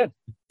extraordinary did.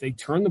 They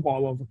turned the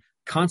ball over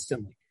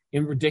constantly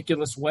in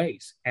ridiculous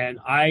ways. And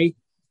I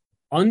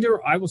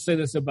will say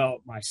this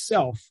about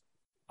myself.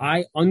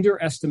 I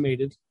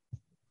underestimated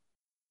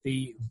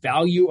the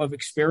value of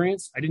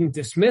experience. I didn't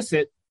dismiss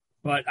it,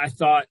 but I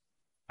thought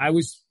I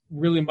was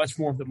really much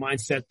more of the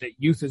mindset that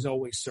youth has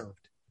always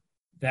served,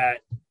 that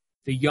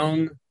the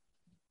young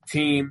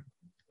team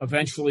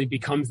eventually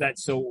becomes that.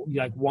 So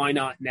like, why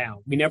not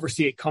now? We never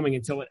see it coming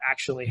until it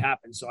actually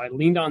happens. So I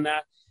leaned on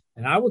that.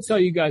 And I will tell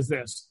you guys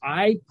this,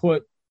 I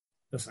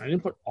didn't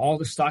put all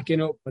the stock in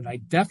it, but I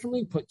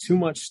definitely put too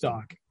much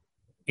stock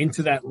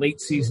into that late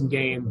season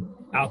game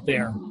out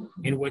there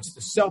in which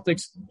the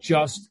Celtics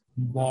just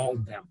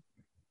mauled them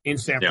in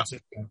San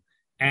Francisco. Yeah.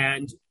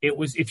 And it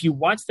was, if you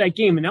watch that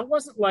game, and that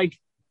wasn't like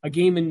a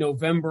game in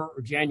November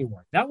or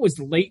January. That was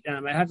late,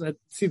 and I have to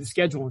see the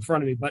schedule in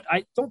front of me, but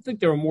I don't think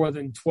there were more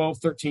than 12,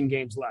 13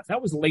 games left.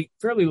 That was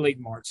fairly late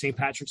March, St.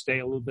 Patrick's Day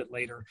a little bit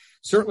later,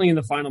 certainly in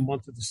the final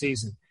month of the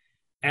season.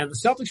 And the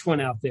Celtics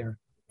went out there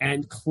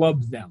and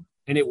clubbed them,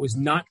 and it was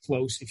not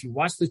close. If you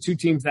watch the two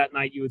teams that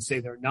night, you would say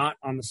they're not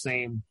on the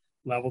same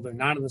level. They're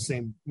not on the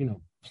same,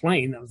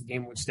 plane. That was the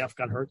game when Steph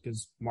got hurt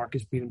because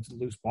Marcus beat him to the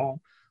loose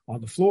ball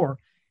on the floor.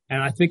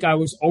 And I think I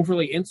was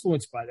overly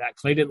influenced by that.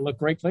 Klay didn't look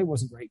great. Klay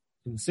wasn't great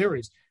in the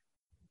series,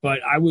 but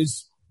I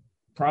was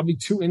probably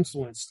too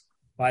influenced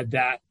by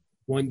that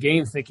one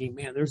game, thinking,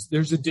 man,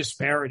 there's a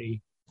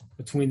disparity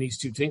between these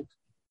two teams.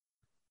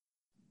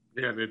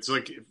 Yeah,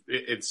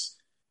 it's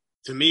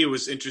to me, it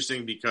was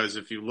interesting because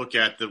if you look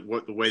at the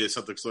way the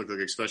Celtics look like,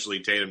 especially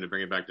Tatum, to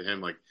bring it back to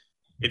him, like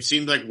it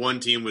seemed like one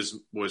team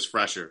was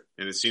fresher,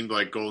 and it seemed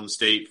like Golden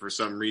State, for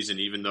some reason,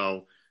 even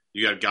though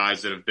you got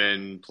guys that have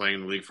been playing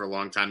in the league for a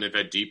long time, they've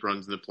had deep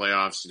runs in the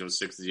playoffs,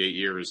 6 to 8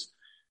 years.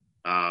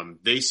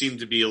 They seem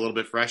to be a little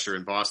bit fresher,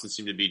 and Boston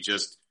seemed to be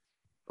just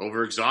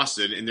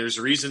overexhausted, and there's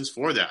reasons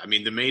for that. I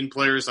mean, the main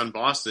players on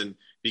Boston,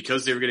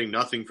 because they were getting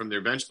nothing from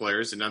their bench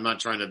players, and I'm not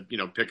trying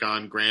to, pick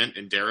on Grant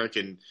and Derek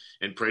and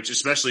Pritchard,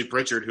 especially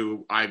Pritchard,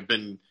 who I've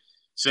been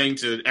saying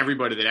to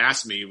everybody that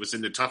asked me was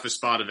in the toughest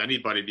spot of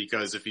anybody,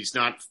 because if he's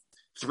not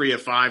 3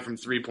 of 5 from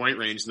 3-point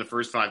range in the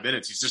first 5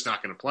 minutes, he's just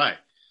not going to play.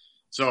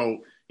 So,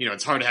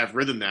 it's hard to have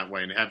rhythm that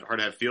way and hard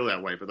to have feel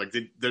that way. But like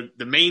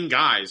the main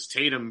guys,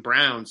 Tatum,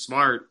 Brown,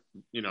 Smart,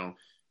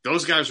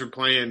 those guys were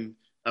playing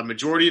a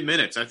majority of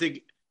minutes. I think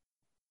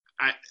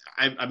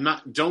I'm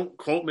not, don't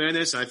quote me on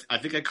this. I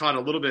think I caught a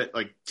little bit,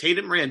 like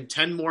Tatum ran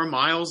 10 more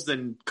miles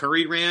than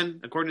Curry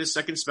ran, according to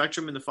Second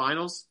Spectrum, in the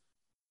finals.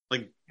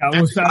 Like, I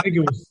think it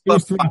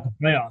was throughout the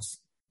playoffs,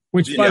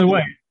 which, by the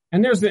way,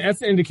 and that's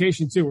the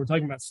indication too. We're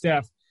talking about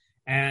Steph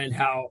and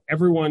how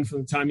everyone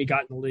from the time he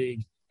got in the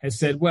league has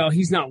said, well,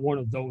 he's not one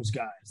of those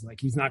guys. Like,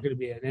 he's not going to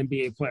be an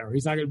NBA player.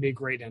 He's not going to be a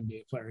great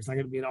NBA player. He's not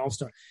going to be an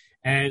all-star.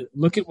 And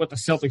look at what the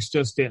Celtics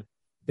just did.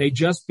 They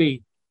just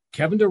beat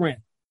Kevin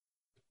Durant,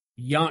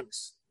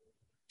 Giannis,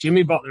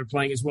 Jimmy Butler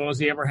playing as well as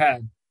he ever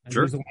had. And he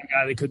was the one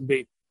guy they couldn't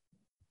beat.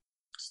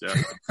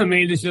 I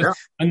mean, it's just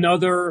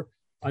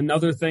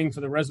another thing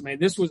for the resume.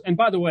 And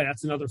by the way,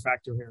 that's another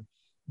factor here.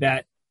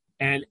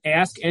 And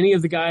ask any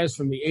of the guys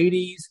from the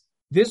 80s,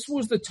 this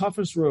was the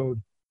toughest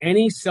road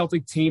any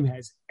Celtic team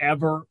has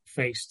ever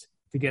faced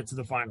to get to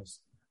the finals.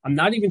 I'm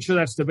not even sure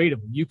that's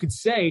debatable. You could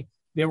say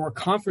there were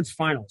conference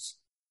finals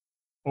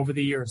over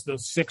the years,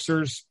 those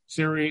Sixers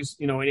series,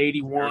 in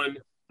 81,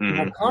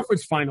 there were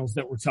conference finals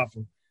that were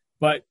tougher.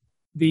 But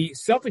the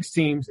Celtics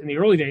teams in the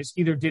early days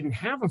either didn't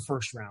have a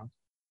first round,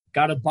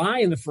 got a bye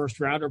in the first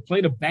round, or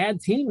played a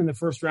bad team in the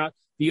first round.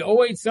 The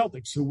 08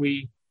 Celtics, who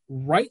we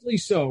rightly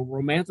so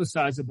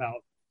romanticize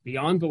about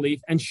beyond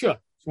belief, and should.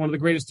 It's one of the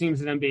greatest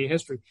teams in NBA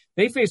history.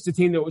 They faced a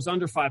team that was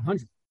under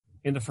 500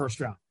 in the first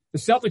round. The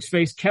Celtics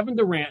faced Kevin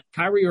Durant,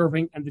 Kyrie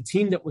Irving, and the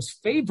team that was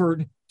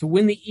favored to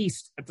win the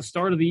East at the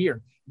start of the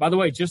year. By the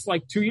way, just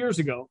like 2 years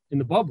ago in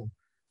the bubble,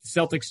 the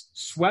Celtics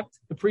swept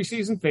the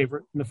preseason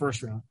favorite in the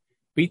first round,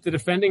 beat the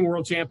defending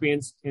world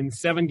champions in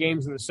 7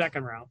 games in the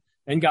second round,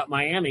 then got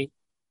Miami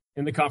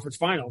in the conference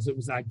finals. It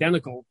was an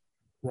identical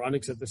run,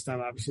 except this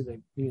time,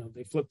 obviously,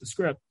 they flipped the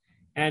script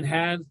and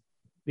had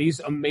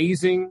these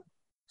amazing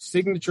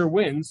signature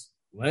wins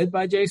led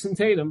by Jason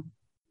Tatum.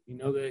 We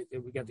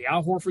got the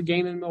Al Horford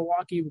game in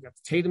Milwaukee. We got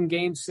the Tatum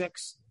game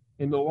 6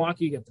 in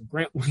Milwaukee. You got the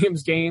Grant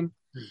Williams game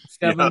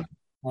 7.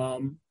 Yeah.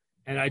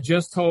 And I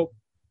just hope,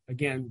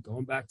 again,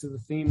 going back to the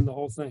theme of the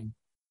whole thing,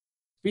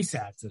 be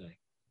sad today.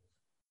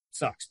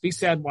 Sucks. Be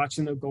sad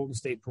watching the Golden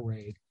State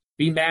parade.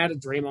 Be mad at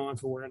Draymond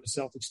for wearing a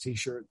Celtics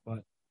t-shirt, but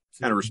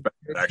kind of respect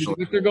it,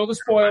 actually. There go the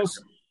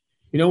spoils.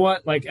 You know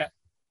what? Like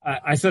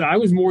I said, I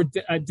was more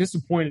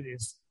disappointed.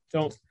 Is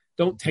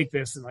don't take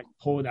this and like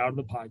pull it out of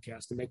the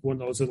podcast and make one of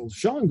those little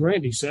Sean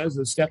Grandy says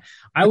this stuff.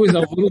 I was a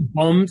little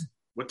bummed.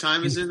 What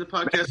time is it in the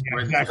podcast?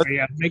 Yeah, exactly.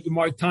 Yeah, make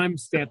my time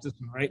stamp this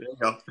one, right?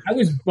 I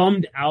was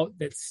bummed out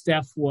that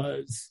Steph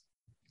was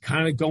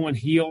kind of going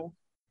heel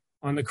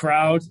on the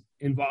crowd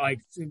and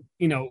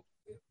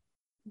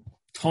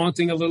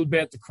taunting a little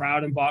bit the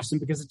crowd in Boston,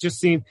 because it just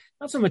seemed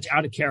not so much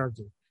out of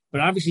character,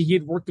 but obviously he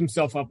had worked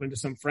himself up into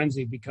some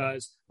frenzy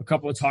because a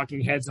couple of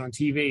talking heads on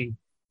TV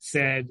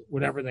said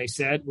whatever they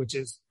said, which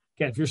is,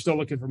 again, if you're still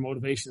looking for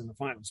motivation in the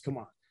finals, come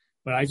on.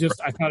 But I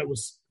thought it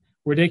was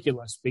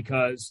ridiculous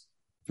because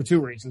for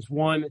 2 reasons.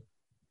 One,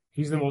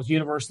 he's the most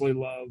universally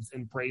loved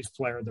and praised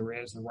player there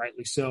is, and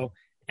rightly so.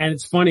 And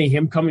it's funny,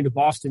 him coming to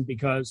Boston,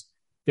 because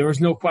there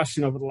was no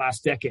question over the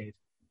last decade,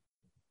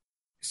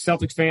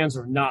 Celtics fans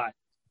or not,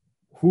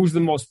 who's the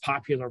most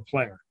popular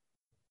player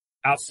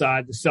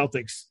outside the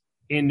Celtics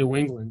in New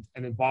England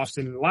and in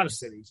Boston and a lot of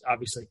cities,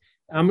 obviously.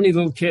 How many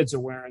little kids are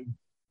wearing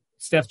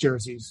Steph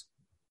jerseys?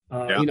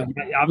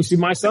 Obviously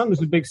my son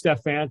was a big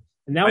Steph fan,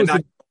 and that was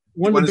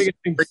one of the biggest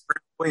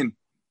things.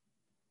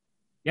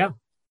 Yeah.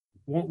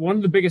 One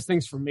of the biggest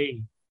things for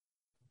me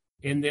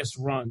in this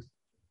run,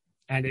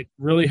 and it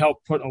really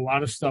helped put a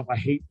lot of stuff I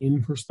hate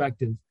in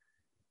perspective,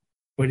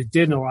 but it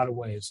did in a lot of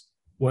ways,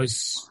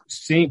 was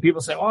seeing people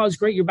say, oh, it's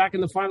great, you're back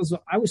in the finals.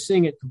 I was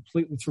seeing it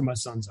completely through my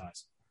son's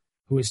eyes,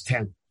 who is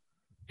 10,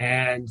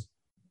 and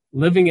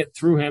living it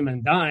through him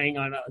and dying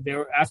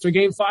after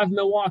Game 5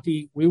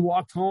 Milwaukee. We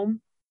walked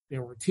home.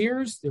 There were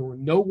tears. There were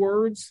no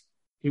words.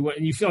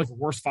 And you feel like the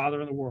worst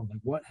father in the world. Like,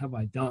 what have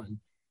I done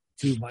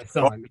to my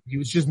son? He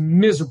was just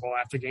miserable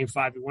after Game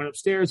 5. He went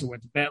upstairs and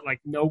went to bed.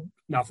 Like,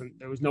 nothing.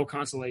 There was no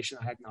consolation.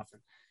 I had nothing.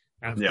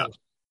 And of course,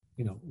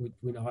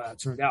 we know how that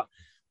turned out.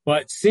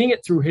 But seeing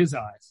it through his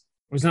eyes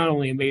was not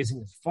only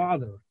amazing as a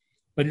father,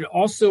 but it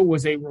also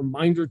was a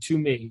reminder to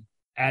me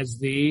as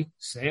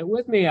say it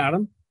with me,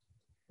 Adam,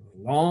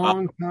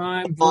 long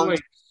time voice.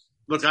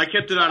 Look, I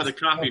kept it out of the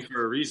copy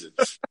for a reason.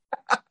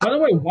 By the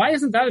way, why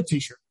isn't that a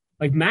t-shirt?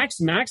 Like Max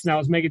now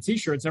is making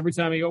t-shirts every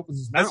time he opens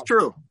his mouth. That's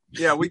true.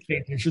 Yeah, we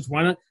can't t-shirts.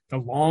 Why not the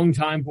long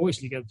time voice?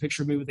 And you get a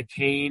picture of me with a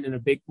cane and a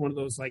big one of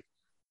those like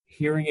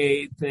hearing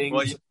aid things.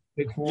 Well,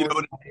 big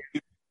horn.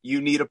 You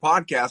need a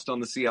podcast on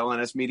the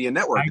CLNS Media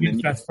Network.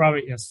 That's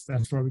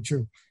probably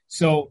true.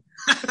 So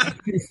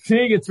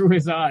seeing it through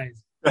his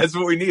eyes. That's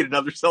what we need,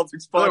 another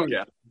Celtics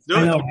podcast.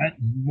 I know,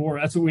 more.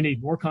 That's what we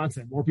need. More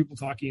content, more people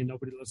talking and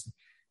nobody listening.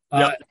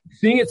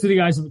 Seeing it through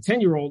the eyes of a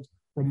 10-year-old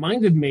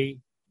reminded me,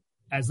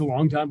 as the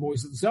longtime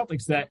voice of the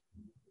Celtics, that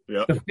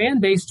the fan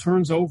base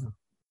turns over.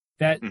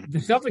 That the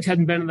Celtics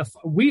hadn't been in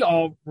we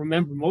all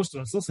remember, most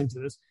of us listening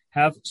to this,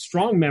 have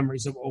strong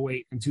memories of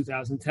 2008 and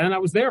 2010. I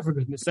was there, for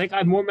goodness sake. I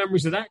had more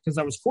memories of that because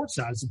I was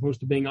courtside as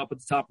opposed to being up at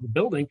the top of the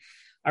building.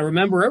 I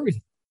remember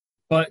everything.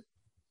 But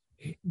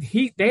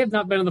they have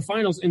not been in the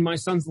finals in my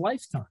son's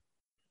lifetime.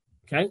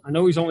 Okay? I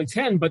know he's only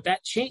 10, but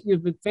that change,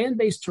 the fan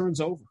base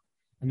turns over.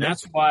 And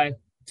that's why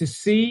to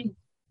see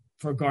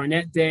for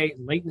Garnett Day,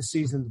 late in the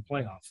season, the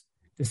playoffs,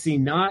 to see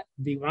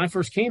when I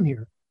first came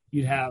here,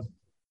 you'd have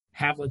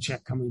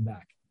Havlicek coming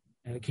back,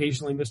 and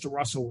occasionally Mr.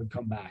 Russell would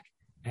come back,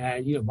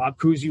 and Bob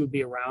Cousy would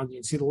be around.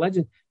 You'd see the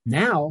legend.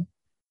 Now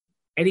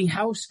Eddie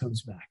House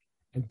comes back,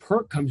 and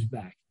Perk comes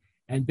back,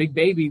 and Big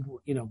Baby,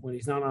 when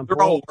he's not on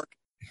parole,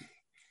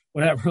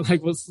 whatever.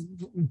 Like, let's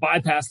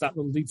bypass that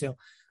little detail.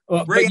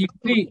 Ray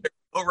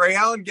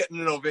Allen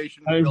getting an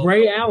ovation.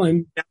 Ray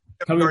Allen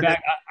coming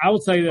back. I will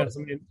tell you this.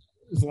 I mean,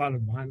 there's a lot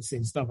of behind the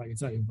scenes stuff I can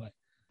tell you, but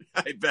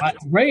I bet.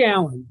 Ray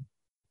Allen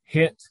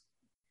hit,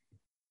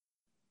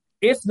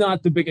 if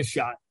not the biggest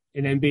shot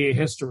in NBA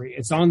history,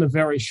 it's on the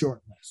very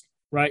short list,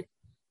 right?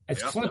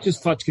 As clutch as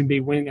clutch can be,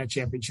 winning that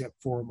championship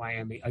for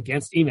Miami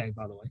against Ime,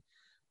 by the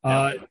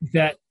way,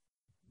 that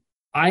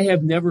I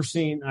have never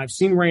seen. I've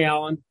seen Ray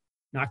Allen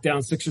knock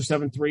down 6 or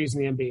 7 threes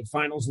in the NBA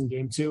Finals in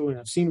Game 2, and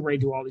I've seen Ray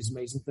do all these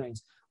amazing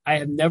things. I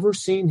have never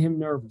seen him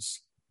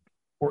nervous,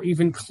 or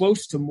even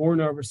close to more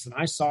nervous than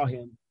I saw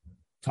him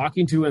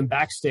talking to him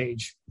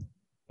backstage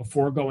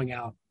before going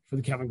out for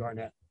the Kevin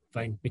Garnett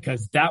thing,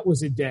 because that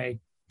was a day,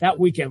 that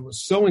weekend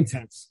was so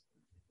intense.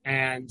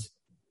 And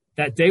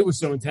that day was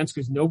so intense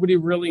because nobody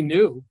really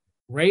knew.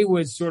 Ray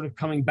was sort of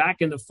coming back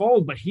in the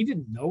fold, but he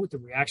didn't know what the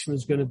reaction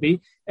was going to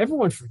be.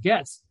 Everyone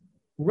forgets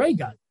Ray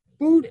got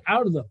booed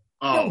out of the.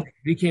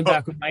 He came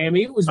back with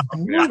Miami. It was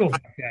brutal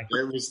that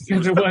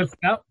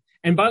day.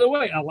 And by the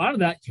way, a lot of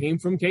that came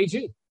from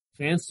KG.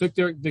 Fans took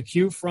the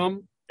cue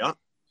from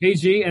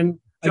KG. And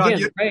John,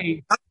 again,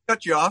 Ray. Not to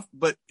cut you off,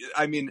 but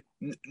I mean,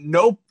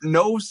 no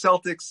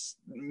Celtics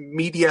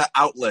media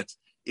outlet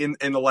in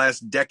the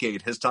last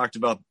decade has talked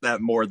about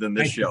that more than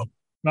this show.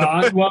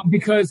 Well,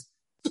 because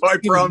so I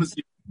promise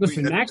you.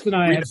 Listen, Max and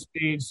I have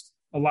staged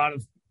a lot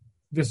of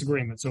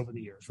disagreements over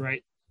the years,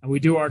 right? And we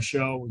do our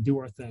show, we do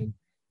our thing.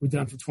 We've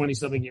done for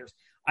 20-something years.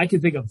 I can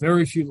think of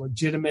very few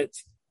legitimate,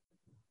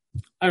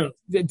 I don't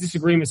know,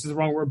 disagreements is the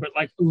wrong word, but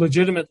like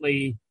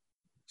legitimately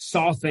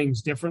saw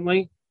things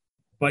differently.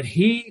 But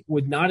he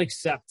would not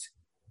accept,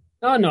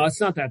 no,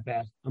 it's not that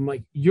bad. I'm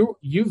like, you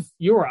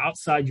are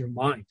outside your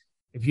mind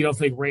if you don't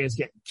think Ray is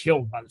getting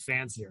killed by the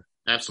fans here.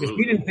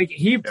 Absolutely.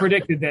 He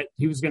predicted that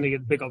he was going to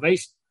get a big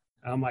ovation.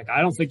 I'm like,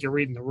 I don't think you're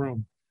reading the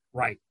room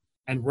right.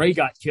 And Ray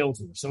got killed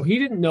here. So he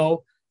didn't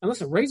know. And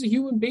listen, Ray's a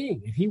human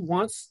being. If he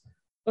wants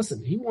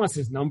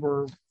his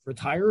number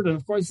retired. And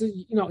of course,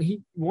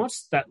 he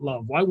wants that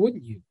love. Why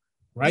wouldn't you?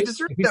 Right? He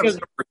deserves to have his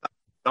number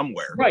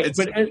somewhere.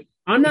 Right.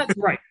 I'm not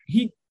right.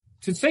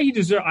 To say he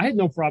deserved, I had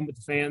no problem with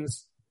the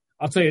fans.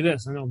 I'll tell you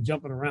this. I know I'm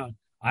jumping around.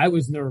 I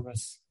was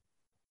nervous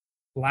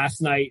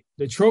last night.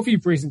 The trophy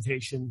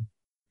presentation.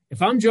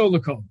 If I'm Joe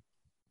LaCombe,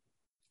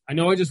 I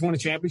know I just won a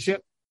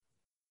championship.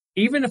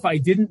 Even if I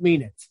didn't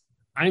mean it,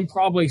 I'm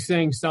probably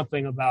saying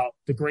something about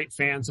the great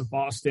fans of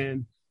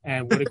Boston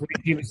and what a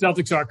great team the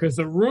Celtics are, because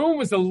the room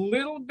was a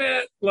little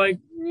bit like,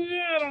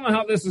 I don't know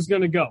how this is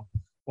going to go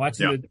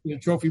watching the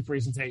trophy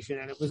presentation.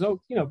 And it was,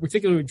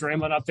 particularly with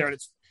Draymond up there. And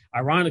it's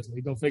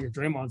ironically, go figure,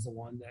 Draymond's the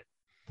one that,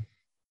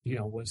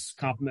 was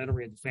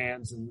complimentary of the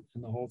fans and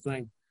the whole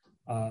thing.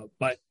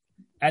 But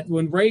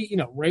when Ray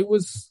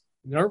was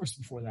nervous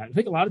before that. I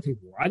think a lot of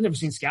people were. I'd never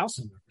seen Scal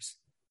so nervous,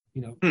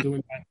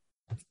 doing that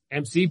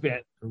MC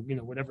bit or,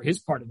 whatever his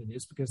part of it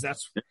is, because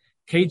that's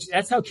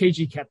how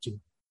KG kept you,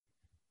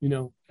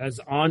 as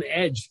on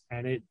edge,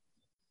 and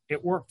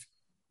it worked.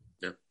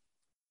 Yeah.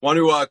 Want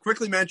to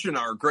quickly mention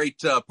our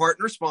great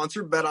partner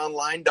sponsor,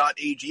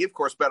 betonline.ag. Of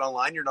course,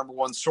 BetOnline, your number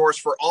one source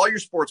for all your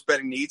sports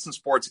betting needs and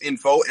sports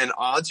info and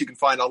odds. You can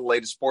find all the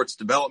latest sports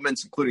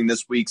developments, including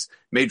this week's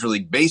Major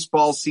League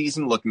Baseball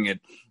season, looking at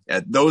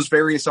those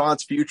various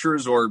odds,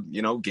 futures, or,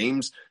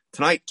 games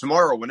tonight,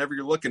 tomorrow, whenever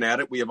you're looking at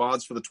it. We have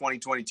odds for the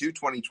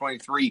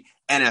 2022-2023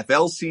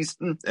 NFL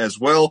season as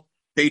well.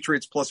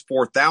 Patriots plus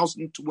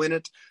 4,000 to win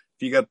it.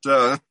 If you got,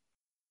 a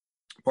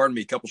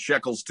couple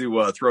shekels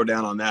to throw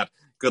down on that,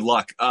 good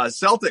luck.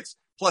 Celtics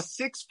plus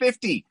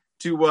 650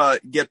 to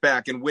get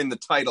back and win the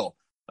title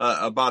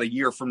about a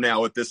year from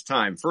now at this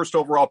time. First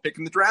overall pick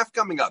in the draft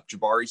coming up,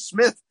 Jabari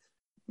Smith,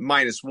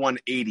 minus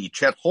 180.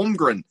 Chet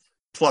Holmgren,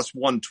 plus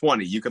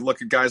 120. You could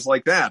look at guys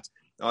like that.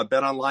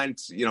 BetOnline,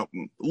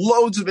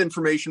 loads of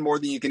information, more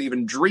than you can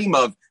even dream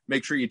of.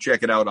 Make sure you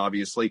check it out,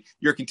 obviously.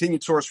 Your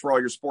continued source for all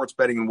your sports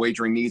betting and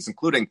wagering needs,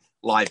 including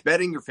live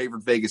betting, your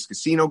favorite Vegas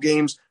casino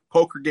games,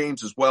 poker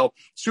games as well.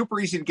 Super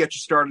easy to get you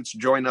started, so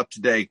join up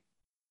today.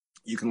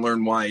 You can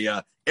learn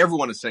why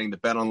everyone is saying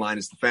that BetOnline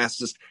is the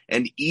fastest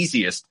and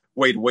easiest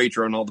way to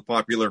wager on all the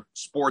popular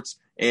sports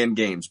and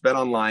games.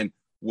 BetOnline,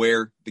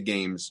 where the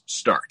games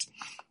start.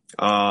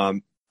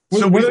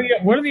 So what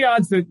are the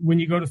odds that when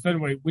you go to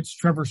Fenway, which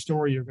Trevor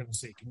Story you're going to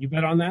see? Can you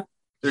bet on that?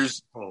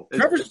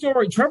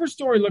 Trevor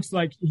Story looks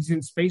like he's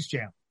in Space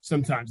Jam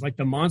sometimes, like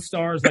the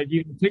Monstars. Like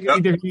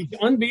either he's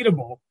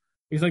unbeatable,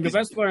 he's like the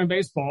best player in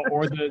baseball,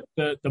 or the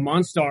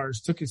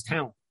Monstars took his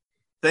talent.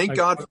 Thank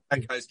God for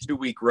that guy's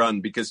 2-week run,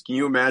 because can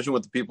you imagine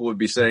what the people would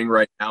be saying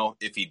right now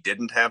if he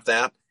didn't have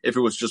that? If it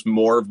was just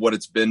more of what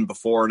it's been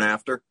before and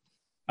after?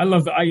 I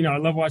love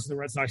watching the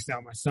Red Sox now.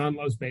 My son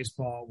loves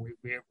baseball.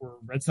 We're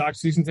Red Sox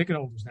season ticket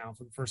holders now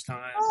for the first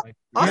time. Awesome.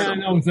 Yeah, I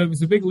know it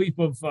was a big leap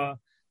of.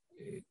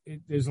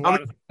 There's a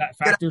lot of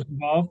factors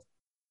involved.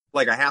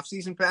 Like a half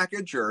season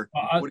package, or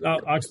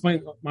I'll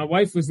explain. My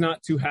wife was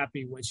not too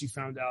happy when she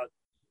found out.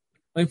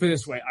 Let me put it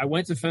this way: I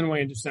went to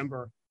Fenway in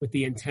December with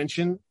the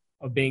intention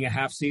of being a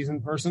half season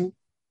person.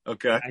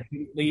 Okay, I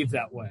didn't leave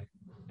that way.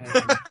 And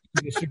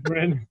the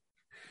chagrin.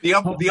 The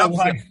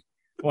upset.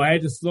 Well, I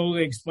had to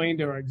slowly explain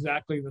to her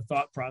exactly the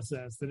thought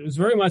process, that it was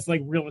very much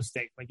like real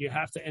estate. Like you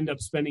have to end up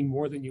spending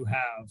more than you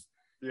have.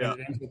 Yeah. And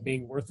it ends up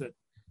being worth it.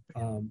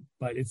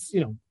 But it's,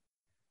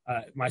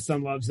 my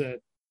son loves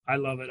it. I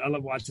love it. I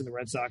love watching the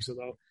Red Sox,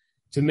 although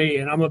to me,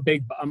 and I'm a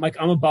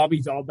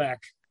Bobby Dahlbeck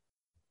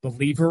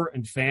believer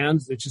and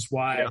fans. It's just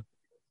why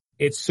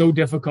it's so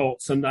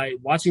difficult some night.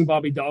 Watching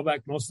Bobby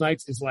Dahlbeck most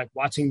nights is like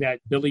watching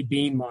that Billy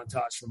Beane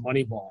montage from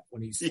Moneyball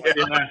when he's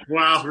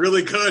wow,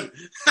 really good.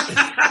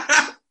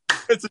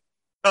 It's a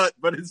cut,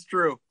 but it's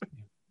true.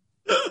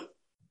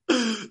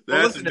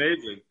 That's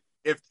amazing.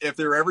 If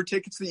there are ever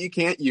tickets that you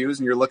can't use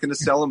and you're looking to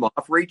sell them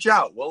off, reach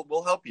out.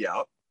 We'll help you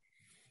out.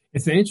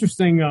 It's an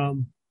interesting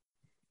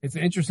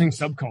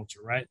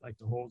subculture, right? Like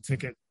the whole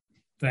ticket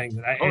thing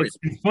that it's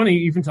funny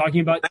even talking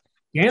about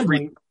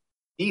gambling.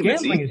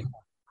 Gambling is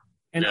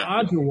an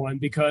odd one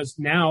because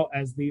now,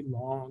 as the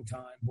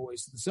long-time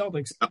voice of the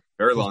Celtics,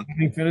 very long,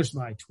 having finished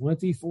my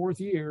 24th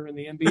year in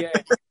the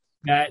NBA,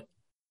 that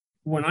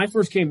when I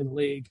first came in the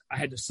league, I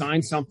had to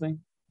sign something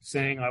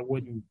saying I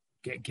wouldn't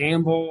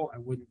gamble, I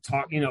wouldn't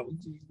talk,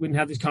 wouldn't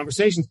have these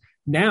conversations.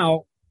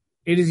 Now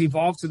it has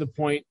evolved to the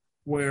point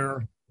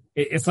where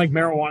it's like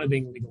marijuana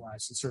being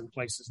legalized in certain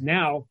places.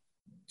 Now,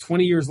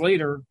 20 years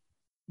later,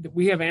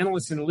 we have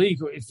analysts in the league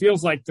who it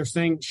feels like they're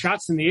saying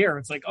shots in the air.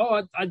 It's like,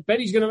 oh, I bet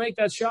he's going to make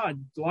that shot.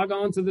 Log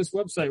on to this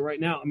website right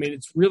now. I mean,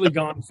 it's really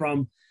gone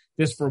from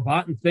this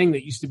verboten thing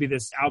that used to be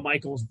this Al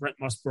Michaels, Brent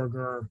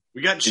Musburger.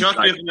 We got Chuck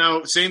giving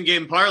out same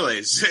game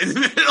parlays in the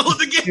middle of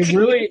the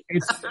game.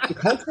 The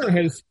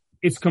culture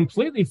it's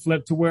completely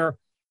flipped to where,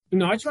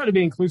 I try to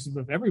be inclusive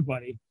of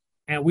everybody.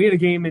 And we had a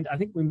game, and I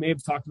think we may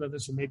have talked about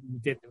this or maybe we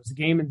didn't. It was a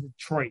game in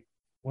Detroit,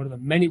 one of the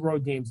many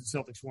road games the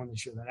Celtics won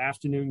this year, that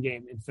afternoon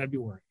game in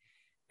February.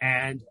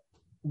 And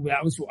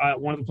that was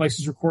one of the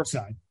places were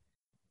courtside.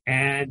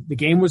 And the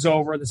game was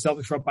over. The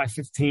Celtics were up by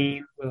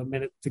 15 with a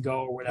minute to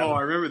go or whatever. Oh,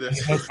 I remember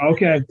this.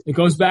 It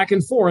goes back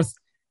and forth.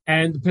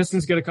 And the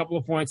Pistons get a couple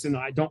of points. And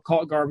I don't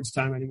call it garbage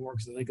time anymore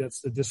because I think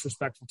that's a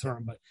disrespectful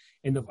term. But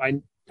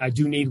I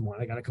do need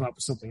one. I got to come up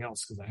with something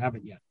else because I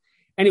haven't yet.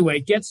 Anyway,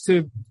 it gets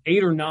to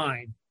 8 or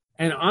 9.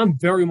 And I'm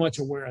very much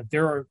aware that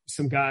there are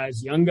some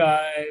guys, young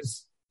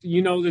guys,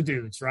 the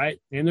dudes,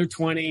 right? In their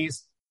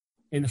 20s.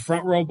 In the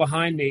front row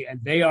behind me,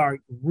 and they are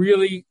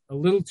really a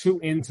little too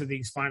into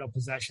these final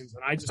possessions.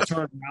 And I just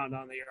turned around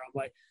on the air. I'm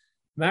like,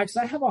 Max,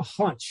 I have a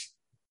hunch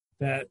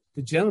that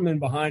the gentlemen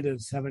behind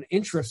us have an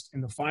interest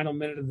in the final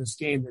minute of this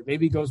game that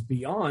maybe goes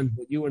beyond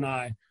what you and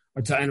I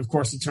are. And of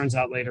course, it turns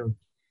out later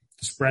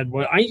the spread.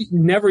 What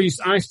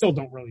I still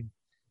don't really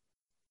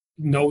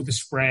know the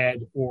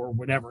spread or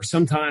whatever.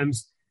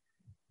 Sometimes,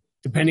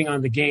 depending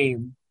on the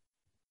game.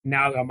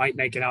 Now I might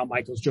make an Al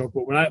Michaels joke,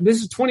 but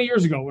this is 20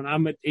 years ago when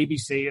I'm at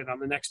ABC and I'm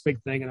the next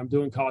big thing and I'm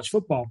doing college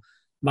football.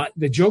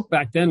 The joke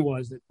back then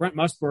was that Brent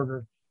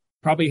Musburger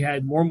probably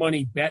had more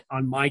money bet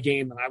on my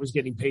game than I was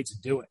getting paid to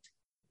do it.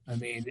 I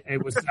mean,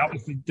 that was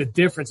the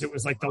difference. It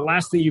was like the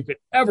last thing you could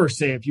ever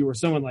say if you were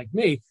someone like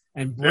me.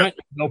 And Brent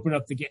would open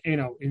up the game,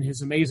 in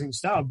his amazing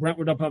style. Brent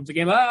would open up the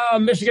game.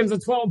 Michigan's a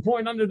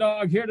 12-point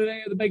underdog here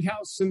today at the big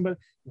house. And but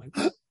I'm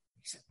like,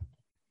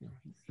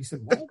 he said,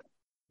 what?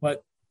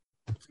 But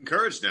it's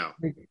encouraged now.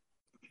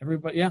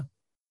 Everybody, yeah.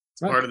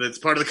 It's part of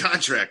the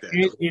contract.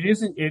 It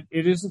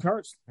is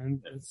encouraged,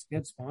 and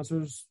it's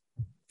sponsors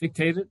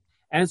dictate it.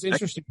 And it's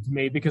interesting to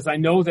me because I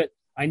know that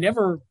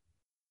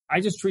I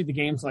just treat the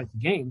games like the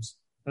games,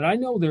 but I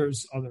know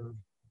there's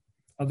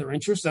other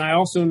interests, and I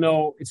also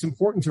know it's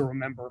important to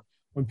remember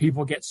when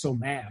people get so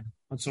mad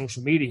on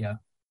social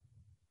media.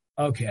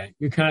 Okay,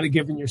 you're kind of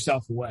giving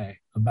yourself away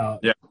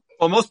about. Yeah.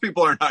 Well, most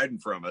people aren't hiding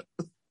from it.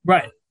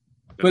 Right.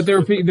 But there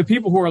are the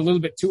people who are a little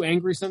bit too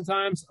angry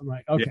sometimes. I'm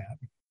like, okay,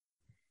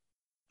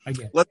 I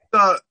get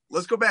it.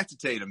 Let's go back to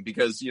Tatum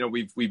because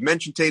we've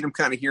mentioned Tatum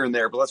kind of here and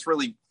there, but let's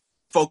really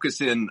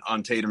focus in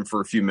on Tatum for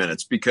a few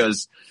minutes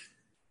because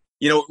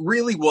it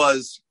really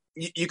was.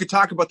 You could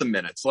talk about the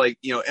minutes, like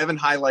Evan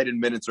highlighted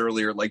minutes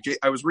earlier. Like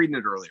I was reading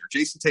it earlier.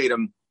 Jason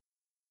Tatum,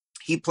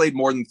 he played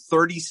more than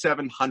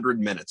 3,700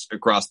 minutes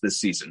across this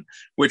season,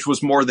 which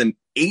was more than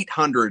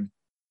 800.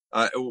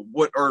 It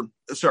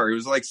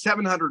was like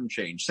 700 and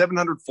change,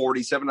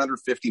 740,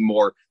 750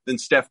 more than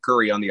Steph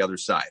Curry on the other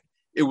side.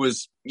 It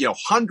was,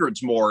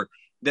 hundreds more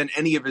than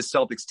any of his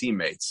Celtics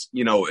teammates,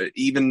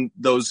 even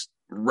those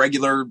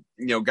regular,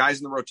 guys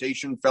in the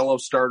rotation, fellow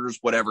starters,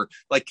 whatever.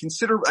 Like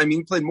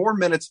he played more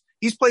minutes.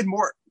 He's played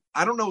more.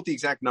 I don't know what the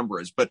exact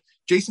number is, but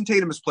Jason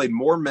Tatum has played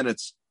more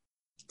minutes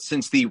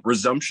since the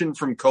resumption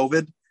from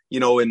COVID, I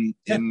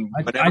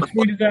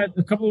tweeted that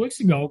a couple of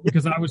weeks ago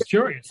because I was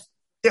curious.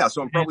 Yeah,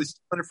 so I'm probably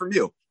stealing it from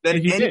you. But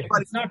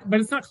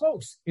it's not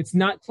close. It's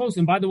not close.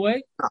 And by the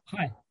way,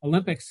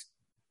 Olympics.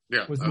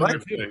 Yeah, was number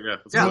 2.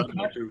 Yeah,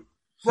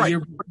 right.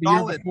 The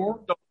year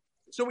before.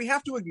 So we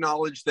have to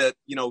acknowledge that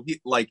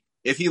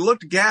if he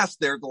looked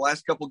gassed there the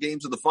last couple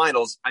games of the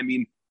finals, I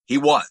mean he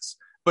was.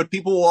 But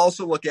people will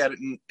also look at it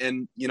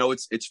and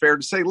it's fair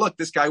to say, look,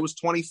 this guy was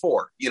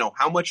 24.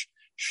 How much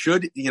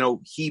should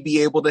he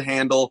be able to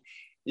handle?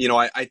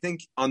 I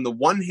think on the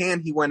one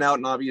hand he went out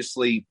and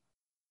obviously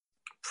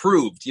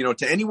proved,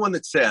 to anyone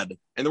that said,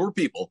 and there were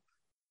people,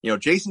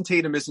 Jason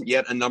Tatum isn't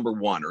yet a number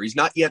one, or he's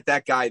not yet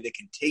that guy that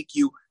can take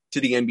you to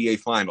the NBA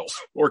finals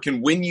or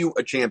can win you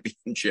a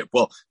championship.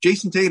 Well,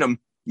 Jason Tatum,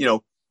 he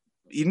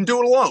didn't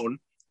do it alone,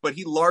 but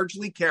he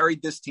largely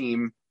carried this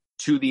team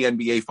to the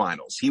NBA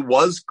finals. He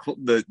was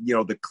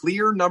the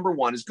clear number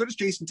one, as good as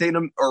Jason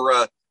Tatum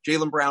or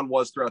Jaylen Brown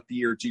was throughout the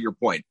year, to your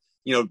point.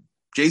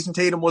 Jason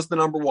Tatum was the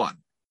number one.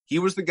 He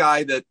was the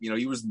guy that,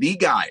 he was the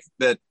guy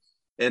that,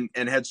 and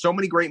had so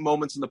many great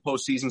moments in the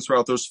postseason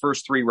throughout those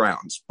first 3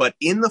 rounds. But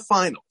in the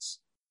finals,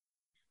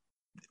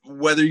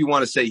 whether you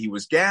want to say he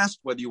was gassed,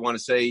 whether you want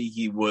to say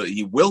he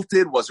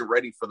wilted, wasn't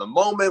ready for the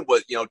moment,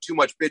 was too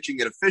much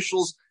bitching at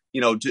officials,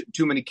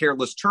 too many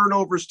careless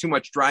turnovers, too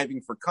much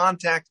driving for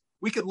contact.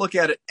 We could look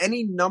at it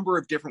any number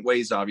of different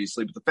ways,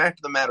 obviously. But the fact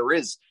of the matter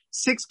is,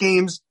 6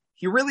 games,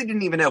 he really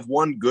didn't even have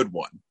one good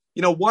one.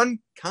 One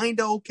kind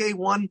of okay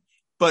one,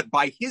 but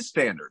by his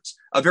standards,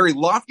 a very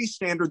lofty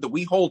standard that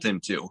we hold him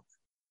to,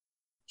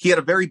 he had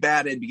a very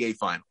bad NBA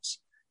Finals.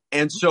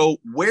 And so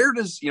where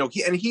does,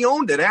 he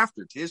owned it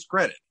after, to his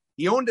credit.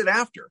 He owned it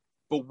after.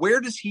 But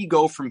where does he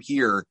go from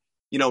here,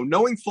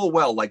 knowing full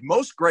well, like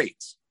most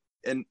greats,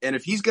 and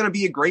if he's going to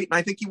be a great, and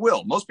I think he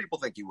will, most people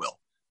think he will,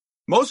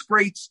 most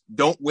greats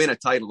don't win a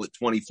title at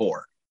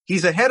 24.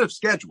 He's ahead of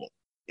schedule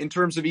in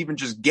terms of even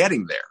just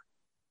getting there.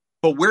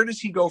 But where does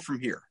he go from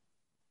here?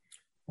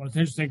 Well, it's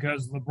interesting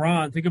because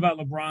LeBron, think about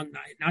LeBron,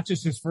 not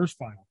just his first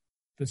final,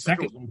 the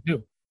second one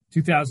too.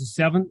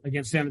 2007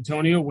 against San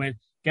Antonio, when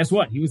guess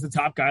what? He was the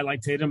top guy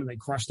like Tatum, and they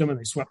crushed him and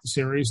they swept the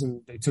series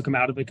and they took him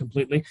out of it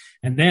completely.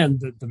 And then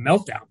the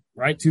meltdown,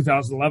 right?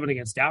 2011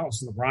 against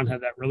Dallas, and LeBron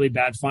had that really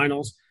bad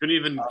finals. Couldn't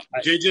even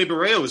JJ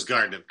Barea was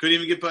guarding him. Couldn't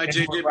even get by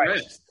JJ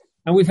Barea.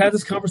 And we've had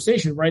this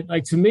conversation, right?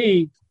 Like, to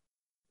me,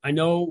 I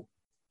know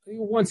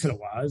once in a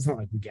while, it's not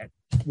like we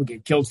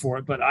get killed for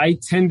it, but I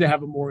tend to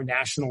have a more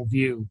national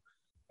view,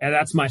 and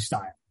that's my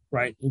style,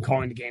 right? In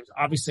calling the games.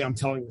 Obviously, I'm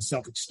telling the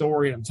Celtics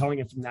story. I'm telling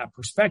it from that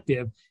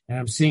perspective, and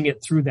I'm seeing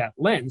it through that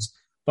lens.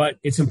 But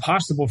it's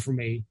impossible for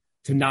me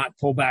to not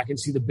pull back and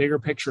see the bigger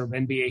picture of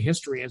NBA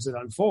history as it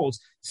unfolds.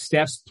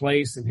 Steph's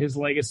place and his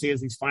legacy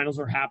as these finals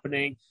are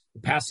happening,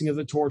 the passing of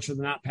the torch or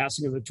the not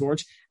passing of the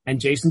torch, and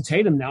Jason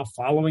Tatum now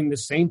following the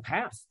same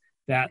path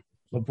that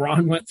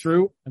LeBron went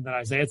through, and that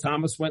Isaiah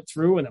Thomas went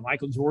through, and that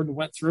Michael Jordan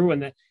went through,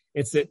 and that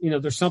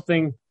there's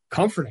something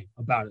comforting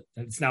about it,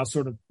 that it's now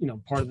sort of,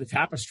 part of the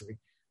tapestry.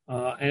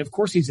 And of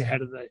course he's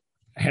ahead of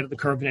the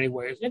curve in any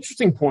way. It's an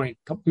interesting point.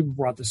 A couple people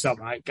brought this up,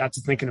 and I got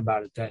to thinking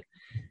about it, that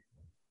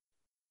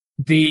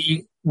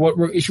you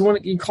call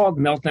it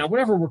the meltdown,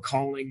 whatever we're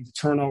calling the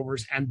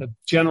turnovers and the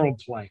general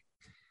play.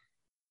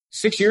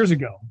 6 years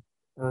ago,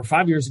 or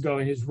 5 years ago,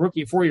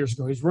 4 years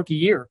ago, his rookie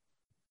year,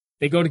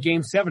 they go to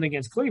Game 7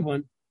 against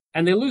Cleveland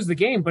and they lose the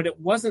game, but it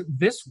wasn't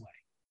this way.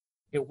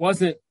 It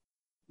wasn't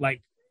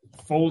like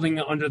folding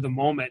under the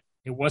moment.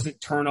 It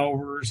wasn't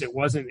turnovers.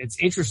 It's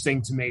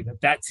interesting to me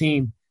that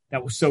team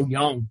that was so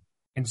young,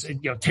 and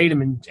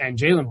Tatum and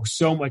Jalen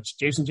were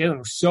Jason Jalen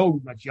were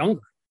so much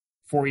younger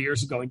 4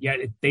 years ago, and yet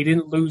they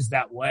didn't lose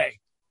that way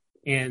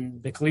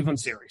in the Cleveland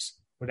series.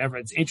 Whatever.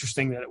 It's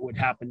interesting that it would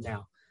happen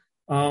now.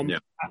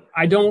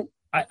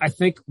 I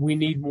think we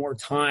need more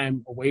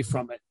time away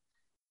from it.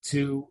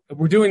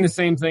 We're doing the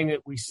same thing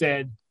that we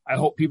said I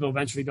hope people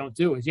eventually don't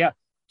do is,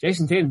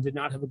 Jason Tatum did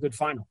not have a good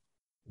final.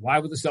 Why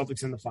were the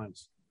Celtics in the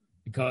finals?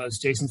 Because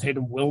Jason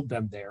Tatum willed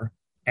them there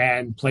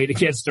and played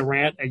against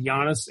Durant and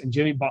Giannis and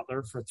Jimmy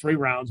Butler for 3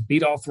 rounds,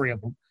 beat all 3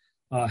 of them,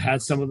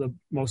 had some of the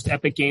most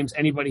epic games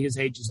anybody his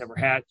age has ever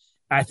had.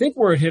 I think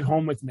where it hit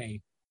home with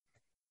me,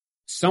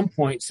 some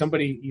point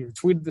somebody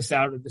tweeted this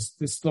out, or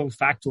this little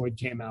factoid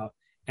came out,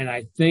 and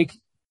I think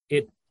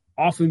it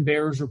often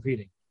bears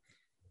repeating.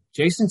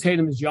 Jason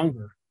Tatum is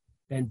younger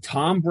than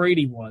Tom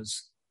Brady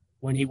was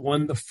when he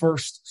won the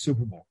first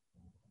Super Bowl.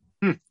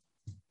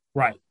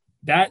 Right.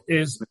 That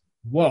is,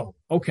 whoa,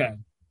 okay.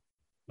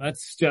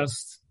 Let's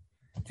just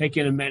take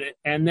in a minute.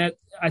 And that,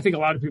 I think a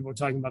lot of people are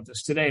talking about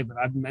this today, but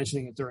I've been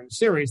mentioning it during the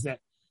series, that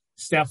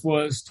Steph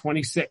was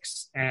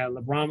 26 and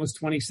LeBron was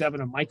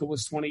 27 and Michael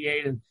was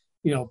 28. And,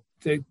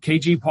 the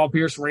KG, Paul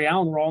Pierce, Ray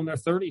Allen were all in their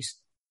 30s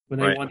when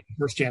they won the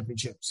first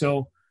championship.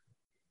 So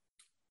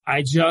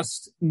I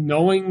just,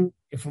 knowing,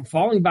 if I'm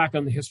falling back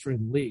on the history of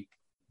the league,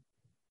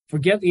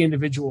 forget the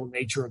individual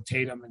nature of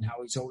Tatum and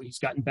how he's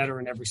gotten better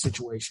in every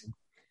situation,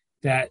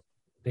 that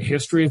the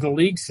history of the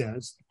league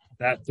says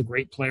that the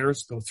great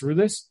players go through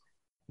this,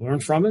 learn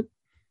from it,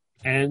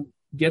 and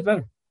get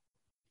better.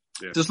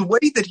 Yeah. Does the way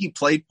that he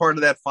played part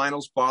of that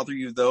finals bother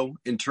you, though,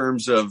 in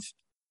terms of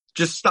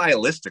just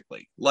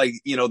stylistically? Like,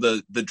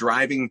 the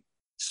driving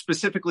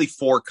specifically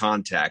for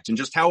contact and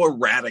just how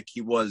erratic he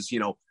was,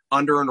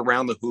 under and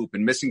around the hoop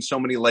and missing so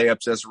many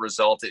layups as a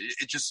result.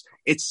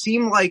 It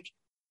seemed like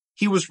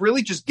he was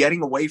really just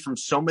getting away from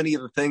so many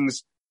of the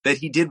things that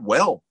he did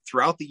well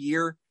throughout the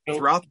year,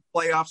 throughout the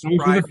playoffs. Those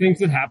are the things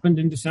that happened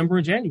in December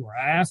and January.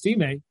 I asked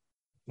Ime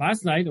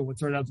last night, and what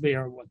turned out to be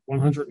our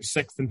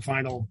 106th and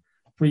final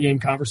pregame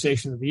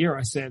conversation of the year.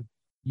 I said,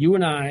 you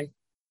and I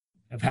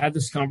have had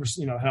this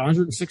conversation, had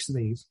 106 of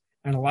these,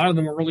 and a lot of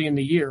them early in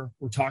the year,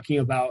 we're talking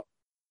about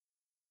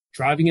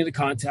driving into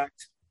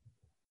contact,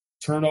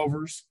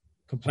 turnovers,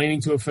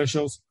 complaining to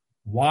officials.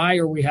 Why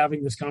are we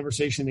having this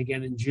conversation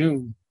again in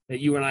June that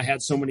you and I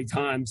had so many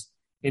times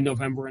in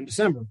November and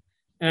December?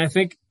 And I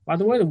think, by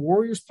the way, the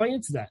Warriors play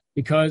into that,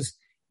 because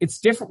it's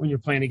different when you're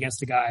playing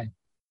against a guy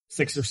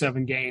 6 or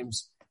 7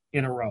 games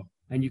in a row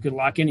and you can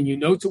lock in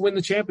and to win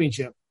the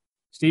championship.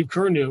 Steve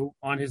Kerr knew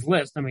on his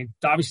list. I mean,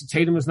 obviously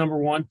Tatum is number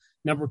 1.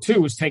 Number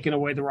 2 was taking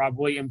away the Rob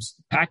Williams,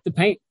 pack the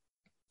paint.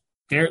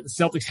 The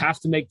Celtics have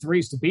to make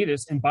threes to beat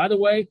us. And by the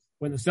way,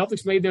 when the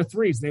Celtics made their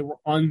threes, they were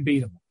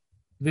unbeatable.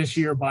 this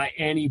year by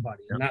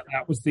anybody. And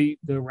that was the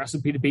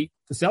recipe to beat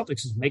the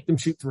Celtics, is make them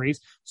shoot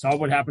threes. Saw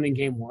what happened in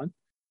game one.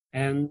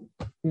 And,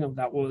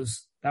 that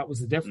was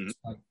the difference.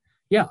 But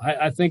yeah,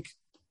 I think,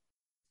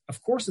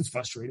 of course it's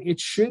frustrating. It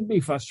should be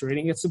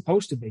frustrating. It's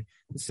supposed to be.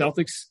 The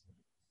Celtics,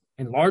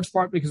 in large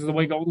part because of the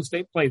way Golden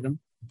State played them,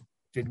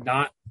 did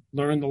not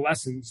learn the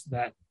lessons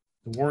that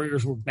the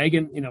Warriors were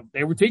begging,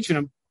 they were teaching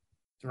them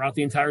throughout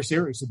the entire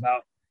series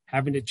about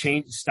having to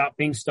change, stop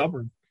being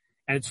stubborn.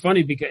 And it's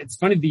funny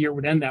the year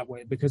would end that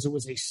way, because it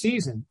was a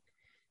season,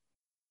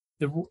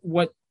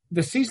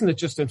 the season that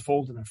just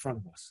unfolded in front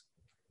of us.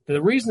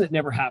 The reason it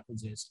never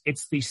happens is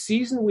it's the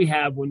season we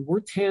have when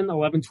we're 10,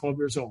 11, 12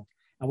 years old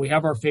and we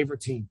have our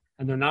favorite team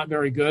and they're not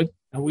very good.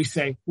 And we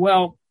say,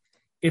 well,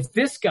 if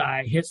this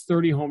guy hits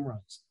 30 home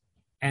runs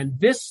and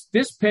this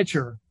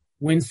pitcher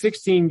wins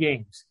 16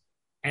 games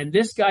and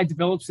this guy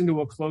develops into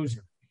a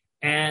closer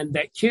and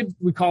that kid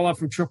we call up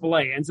from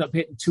AAA ends up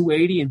hitting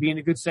 280 and being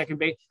a good second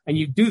base, and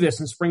you do this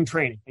in spring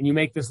training and you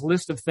make this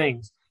list of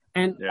things,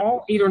 and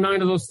all 8 or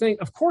 9 of those things,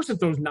 of course, if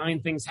those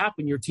 9 things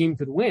happen, your team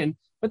could win,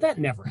 but that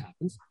never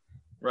happens.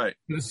 Right.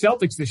 The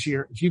Celtics this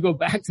year, if you go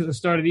back to the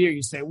start of the year,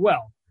 you say,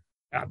 well,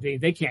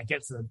 they can't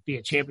get to be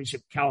a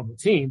championship caliber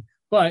team.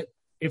 But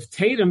if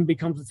Tatum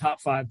becomes a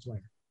top 5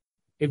 player,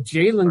 if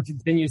Jalen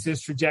continues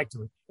his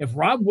trajectory, if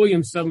Rob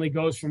Williams suddenly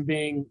goes from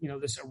being,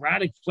 this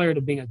erratic player to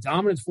being a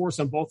dominant force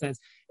on both ends,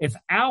 if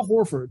Al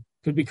Horford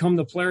could become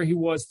the player he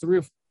was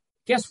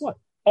guess what?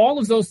 All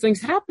of those things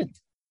happened.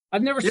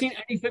 I've never seen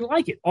anything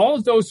like it. All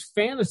of those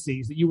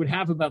fantasies that you would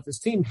have about this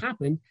team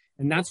happened.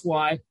 And that's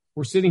why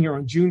we're sitting here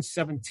on June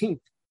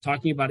 17th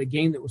talking about a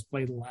game that was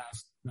played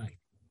last night.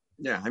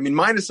 Yeah, I mean,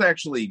 mine is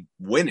actually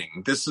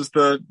winning. This is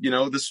the,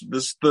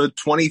 this the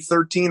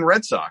 2013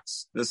 Red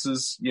Sox. This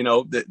is,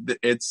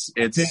 it's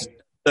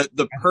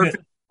the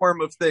perfect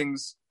form of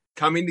things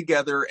coming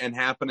together and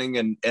happening,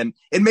 and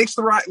it makes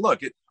the right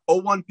look.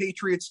 0-1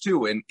 Patriots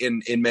too,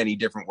 in many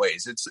different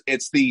ways.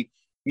 It's the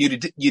you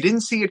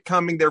didn't see it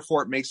coming,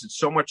 therefore it makes it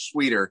so much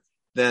sweeter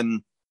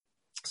than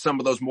some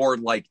of those more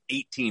like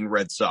 18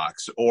 Red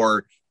Sox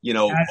or.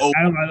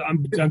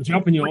 I'm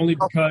jumping you only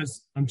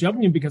because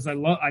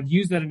I've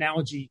used that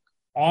analogy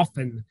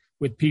often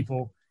with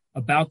people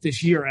about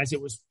this year, as it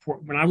was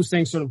when I was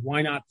saying sort of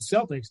why not the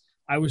Celtics.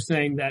 I was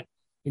saying that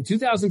in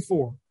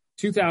 2004,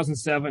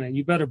 2007, and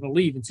you better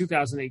believe in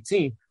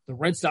 2018, the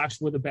Red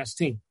Sox were the best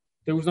team.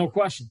 There was no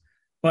question,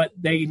 but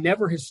they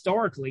never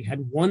historically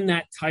had won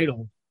that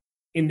title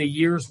in the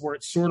years where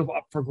it's sort of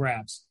up for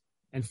grabs.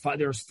 And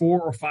there's 4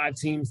 or 5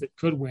 teams that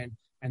could win.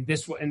 And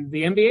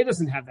the NBA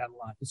doesn't have that a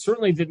lot. It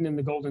certainly didn't in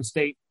the Golden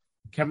State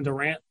Kevin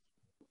Durant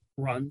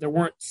run. There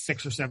weren't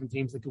 6 or 7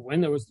 teams that could win.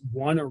 There was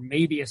 1 or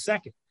maybe a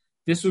second.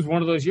 This was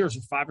one of those years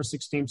where 5 or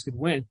 6 teams could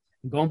win.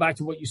 And going back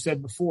to what you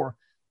said before,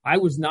 I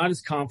was not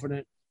as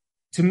confident.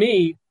 To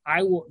me,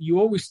 you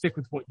always stick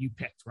with what you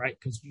picked, right?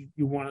 Because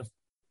you want to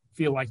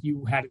feel like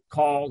you had it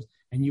called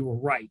and you were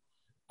right.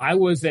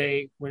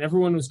 When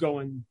everyone was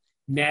going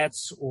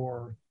Nets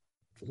or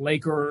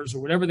Lakers or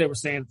whatever they were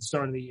saying at the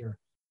start of the year,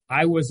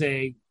 I was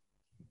a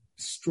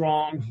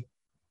strong,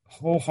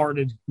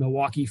 wholehearted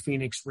Milwaukee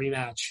Phoenix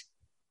rematch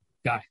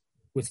guy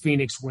with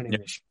Phoenix winning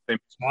this year.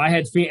 So I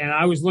had and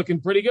I was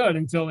looking pretty good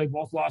until they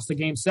both lost the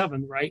game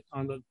 7, right,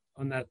 on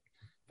that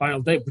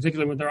final day,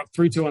 particularly when they're up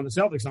 3-2 on the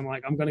Celtics. I'm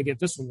like, I'm going to get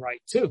this one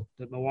right too,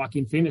 that Milwaukee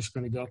and Phoenix are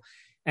going to go.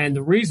 And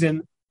the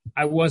reason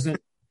I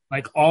wasn't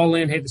like all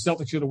in, hey, the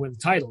Celtics should have won the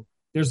title.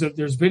 There's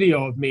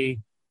video of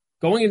me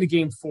going into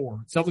game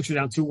 4. Celtics are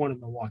down 2-1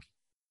 in Milwaukee.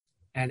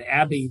 And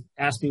Abby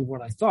asked me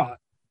what I thought.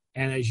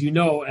 And as you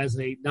know, as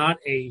not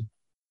a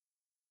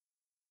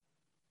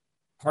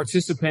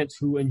participant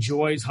who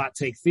enjoys hot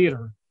take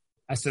theater,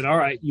 I said, all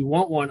right, you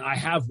want one? I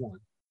have one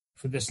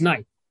for this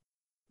night.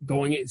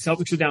 Going in,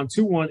 Celtics are down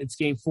 2-1. It's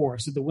game 4. I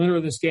said, the winner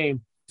of this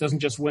game doesn't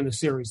just win the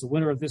series. The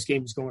winner of this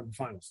game is going to the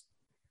finals,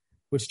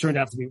 which turned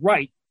out to be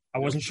right. I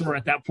wasn't sure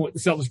at that point the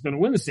Celtics were going to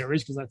win the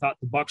series because I thought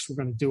the Bucks were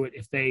going to do it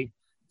if they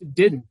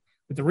didn't.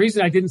 But the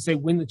reason I didn't say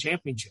win the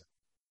championship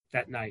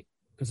that night,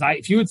 because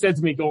if you had said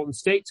to me Golden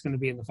State's going to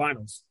be in the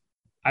finals,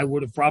 I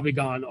would have probably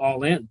gone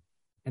all in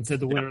and said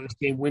the winner of this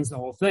game wins the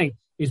whole thing,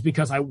 is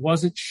because I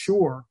wasn't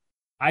sure.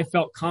 I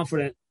felt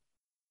confident,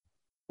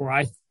 or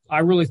I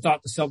really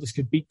thought the Celtics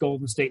could beat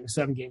Golden State in a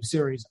 7-game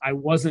series. I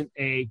wasn't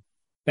a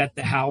bet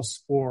the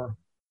house or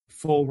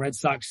full Red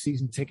Sox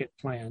season ticket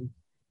plan,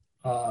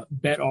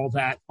 bet all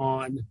that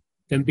on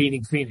them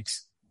beating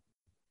Phoenix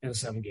in a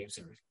 7-game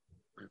series.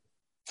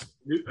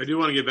 I do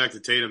want to get back to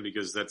Tatum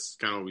because that's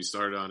kind of what we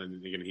started on.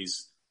 And again,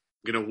 he's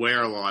going to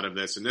wear a lot of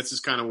this. And this is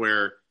kind of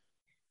where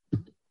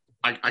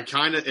I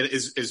kind of,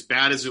 as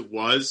bad as it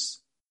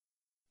was,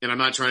 and I'm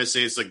not trying to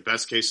say it's like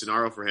best case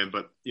scenario for him,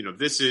 but,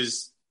 this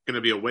is going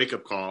to be a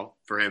wake-up call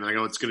for him. And I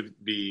know it's going to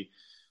be,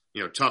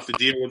 tough to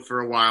deal with for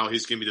a while.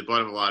 He's going to be the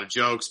butt of a lot of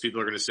jokes.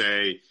 People are going to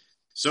say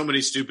so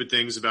many stupid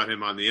things about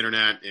him on the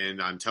internet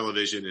and on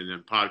television and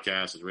on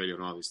podcasts and radio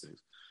and all these things.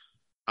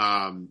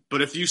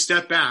 But if you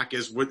step back,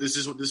 this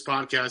is what this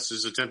podcast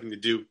is attempting to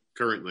do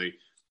currently,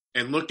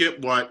 and look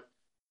at what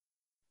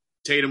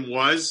Tatum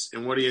was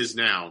and what he is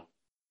now,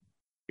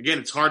 again,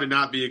 it's hard to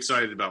not be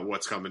excited about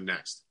what's coming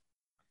next.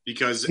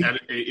 Because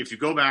if you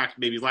go back,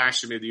 maybe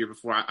last year, maybe the year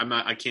before,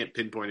 I can't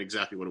pinpoint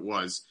exactly what it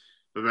was.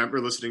 But I remember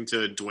listening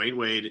to Dwayne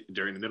Wade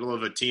during the middle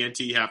of a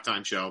TNT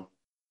halftime show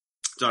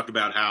talk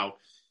about how,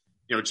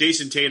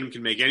 Jason Tatum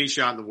can make any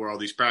shot in the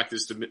world. He's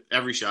practiced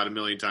every shot a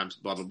million times,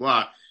 blah, blah,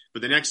 blah.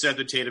 But the next step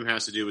that Tatum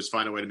has to do is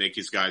find a way to make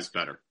his guys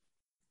better.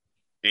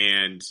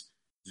 And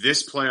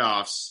this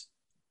playoffs,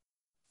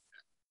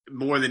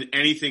 more than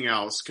anything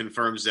else,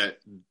 confirms that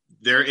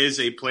there is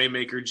a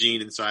playmaker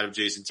gene inside of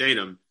Jason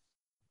Tatum.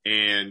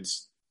 And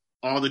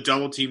all the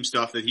double team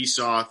stuff that he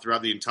saw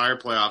throughout the entire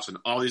playoffs and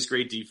all these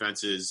great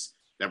defenses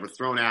that were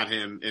thrown at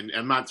him. And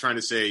I'm not trying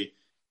to say,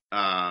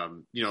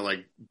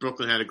 like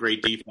Brooklyn had a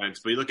great defense,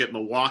 but you look at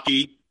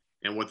Milwaukee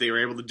and what they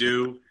were able to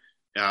do,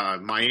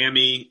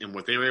 Miami and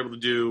what they were able to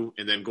do,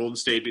 and then Golden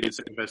State being the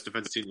second best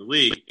defensive team in the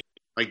league.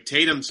 Like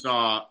Tatum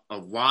saw a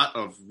lot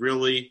of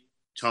really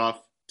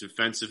tough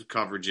defensive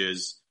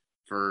coverages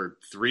for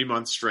 3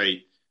 months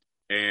straight.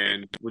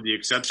 And with the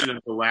exception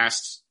of the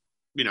last,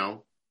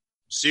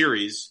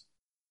 series,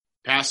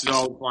 passed it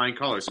all with flying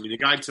colors. I mean, the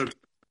guy took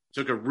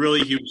a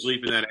really huge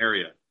leap in that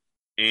area.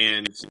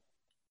 And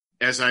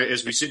as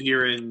we sit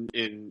here and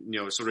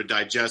sort of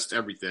digest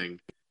everything,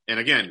 and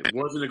again, it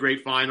wasn't a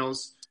great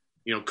finals.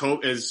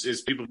 Kobe,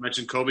 as people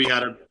mentioned, Kobe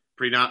had a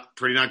pretty not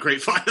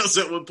great finals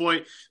at one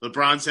point.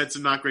 LeBron's had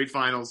some not great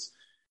finals.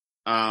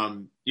 By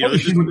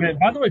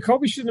the way,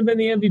 Kobe shouldn't have been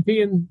the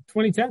MVP in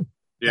 2010.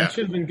 Yeah, that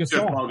should have been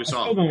Gasol.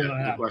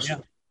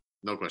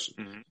 No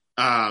question.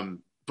 Mm-hmm.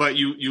 But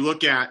you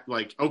look at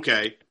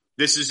okay,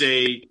 this is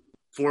a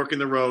fork in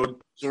the road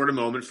sort of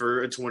moment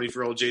for a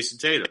 20-year-old Jason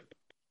Tatum.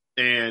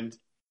 And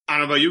I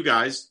don't know about you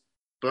guys,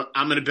 but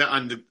I'm going to bet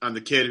on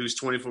the kid who's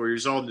 24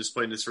 years old and just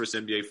played in his first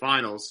NBA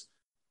Finals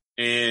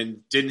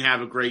and didn't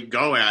have a great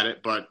go at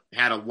it, but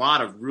had a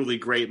lot of really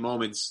great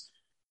moments,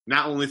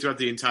 not only throughout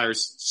the entire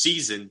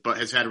season, but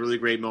has had really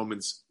great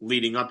moments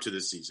leading up to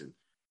this season.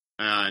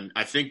 And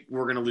I think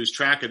we're going to lose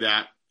track of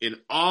that in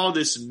all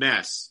this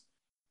mess.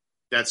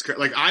 That's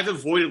I've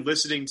avoided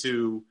listening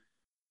to.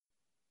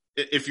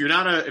 If you're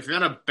not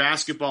a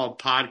basketball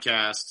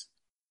podcast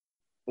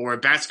or a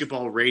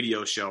basketball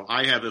radio show,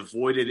 I have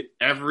avoided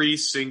every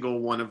single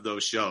one of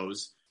those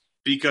shows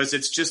because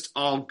it's just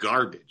all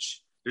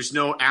garbage. There's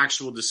no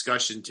actual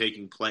discussion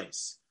taking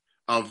place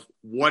of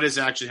what is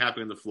actually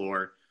happening on the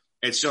floor.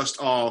 It's just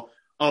all,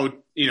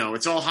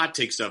 it's all hot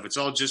take stuff. It's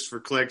all just for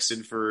clicks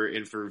and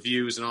for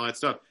views and all that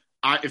stuff.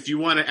 If you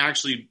want to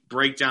actually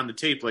break down the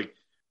tape,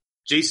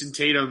 Jason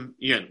Tatum,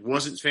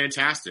 wasn't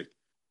fantastic,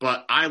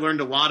 but I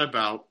learned a lot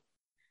about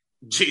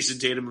Jason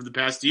Tatum of the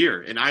past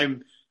year, and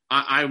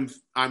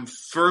I'm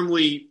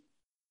firmly,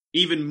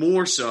 even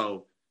more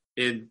so,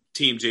 in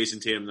Team Jason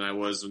Tatum than I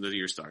was when the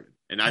year started.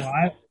 And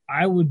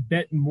I would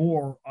bet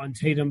more on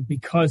Tatum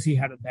because he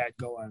had a bad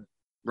go at it.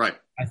 Right.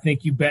 I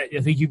think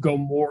you go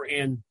more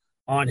in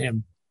on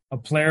him. A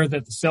player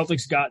that the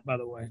Celtics got, by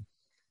the way,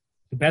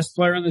 the best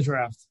player in the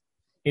draft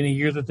in a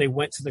year that they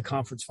went to the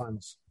conference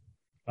finals.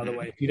 By the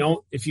way,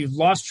 if you've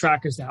lost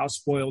track as to how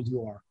spoiled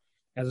you are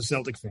as a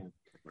Celtic fan,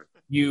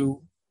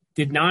 you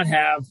did not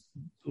have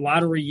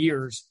lottery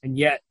years, and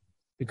yet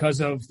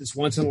because of this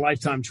once in a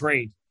lifetime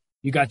trade,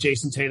 you got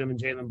Jason Tatum and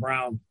Jaylen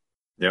Brown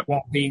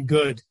while being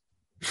good,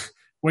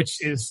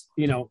 which is,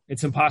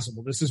 it's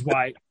impossible. This is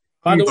why,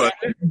 by the way,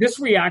 this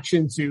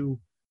reaction to,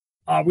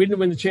 we didn't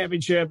win the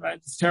championship.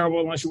 It's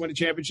terrible unless you win a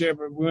championship.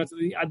 Or we went to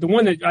the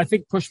one that I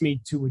think pushed me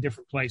to a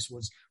different place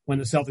was when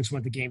the Celtics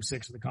went to Game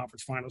 6 of the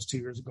conference finals 2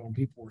 years ago, and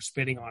people were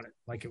spitting on it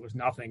like it was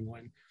nothing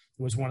when it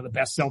was one of the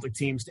best Celtic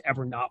teams to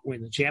ever not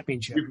win the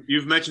championship.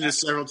 You've mentioned this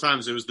several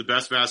times. It was the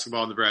best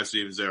basketball in the Brad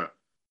Stevens era.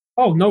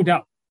 Oh, no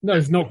doubt. No,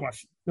 there's no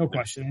question. No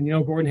question.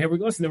 And, Gordon Hayward,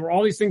 listen, there were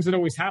all these things that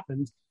always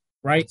happened,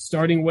 right?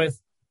 Starting with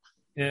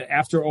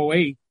after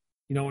 08.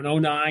 In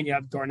 09, you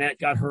have Garnett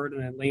got hurt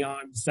and then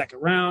Leon in the second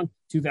round.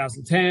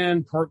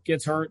 2010, Perk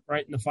gets hurt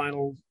right in the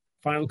final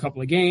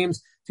couple of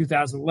games.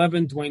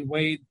 2011, Dwayne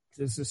Wade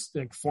does this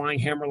flying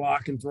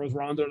hammerlock and throws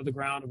Rondo to the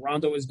ground, and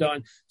Rondo is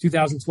done.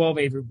 2012,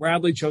 Avery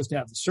Bradley chose to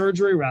have the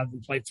surgery rather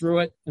than play through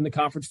it in the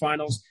conference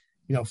finals.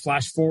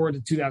 Flash forward to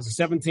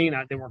 2017,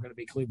 they weren't going to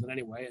be Cleveland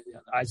anyway.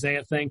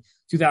 Isaiah thing.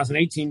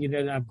 2018, you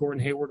didn't have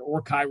Gordon Hayward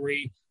or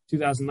Kyrie.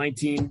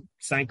 2019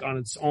 sank on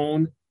its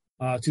own.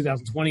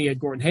 2020, you had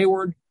Gordon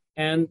Hayward.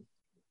 And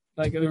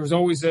there was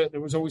always a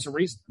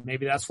reason.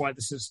 Maybe that's why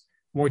this is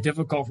more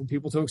difficult for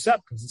people to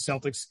accept, because the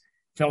Celtics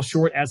fell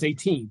short as a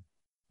team.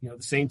 The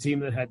same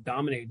team that had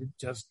dominated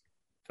just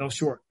fell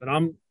short. But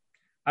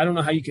I don't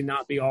know how you can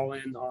not be all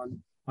in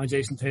on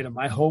Jason Tatum.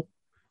 My hope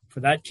for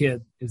that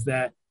kid is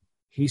that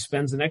he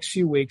spends the next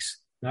few weeks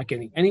not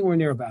getting anywhere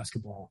near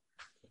basketball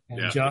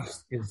and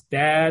just his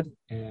dad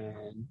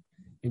and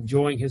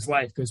enjoying his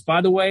life. Because,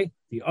 by the way,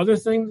 the other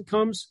thing that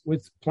comes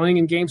with playing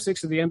in Game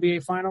 6 of the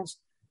NBA Finals,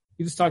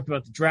 you just talked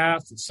about the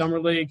draft, the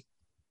summer league.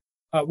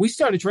 We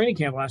started training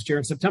camp last year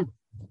in September,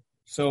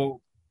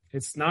 so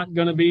it's not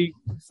going to be.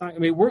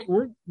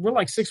 We're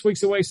like 6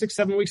 weeks away,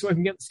 6-7 weeks away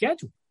from getting the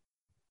schedule.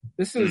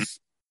 This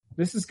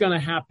is going to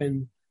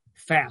happen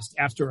fast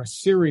after a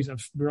series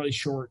of really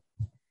short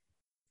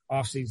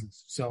off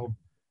seasons. So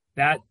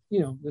that,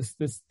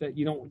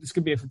 this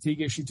could be a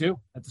fatigue issue too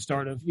at the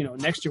start of,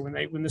 next year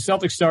when the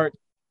Celtics start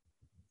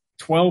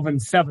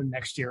 12-7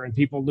 next year and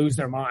people lose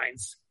their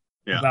minds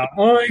about,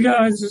 oh my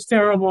God, this is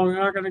terrible. We're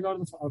not going to go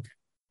to the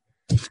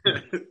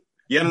okay.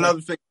 Yet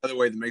another thing, by the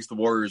way, that makes the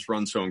Warriors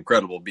run so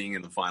incredible, being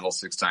in the final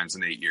 6 times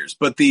in 8 years.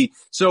 But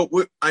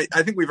I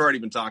think we've already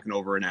been talking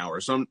over an hour.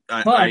 So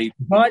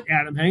but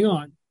Adam, hang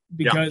on,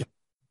 because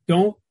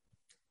the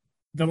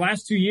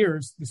last 2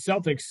 years, the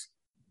Celtics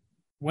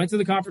went to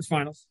the conference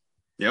finals.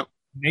 Yep.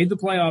 Made the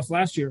playoffs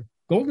last year.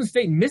 Golden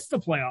State missed the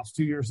playoffs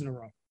 2 years in a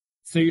row.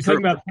 So you're talking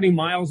about putting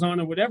miles on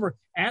or whatever.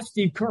 Ask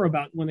Steve Kerr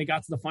about when they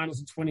got to the finals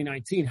in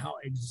 2019, how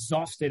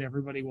exhausted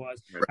everybody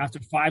was after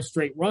 5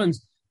 straight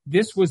runs.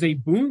 This was a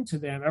boon to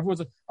them. Everyone's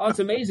like, oh, it's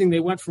amazing. They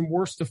went from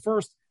worst to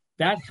first.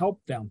 That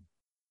helped them.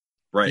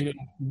 Right.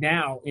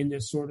 Now in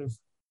this sort of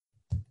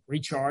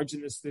recharge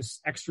and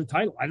this extra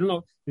title. I don't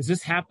know. Does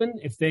this happen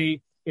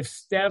if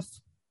Steph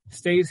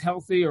stays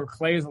healthy or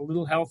Clay is a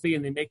little healthy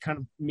and they make kind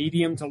of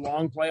medium to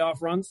long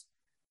playoff runs,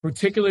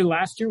 particularly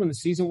last year when the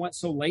season went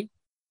so late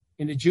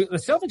into June? The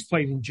Celtics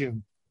played in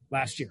June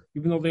last year,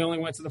 even though they only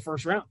went to the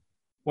first round.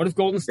 What if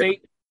Golden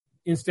State,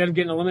 instead of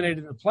getting eliminated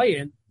in the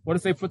play-in, what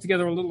if they put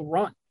together a little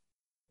run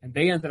and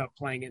they ended up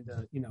playing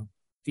into,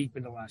 deep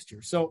into last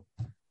year? So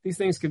these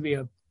things could be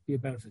a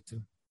benefit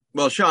too.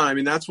 Well, Sean, I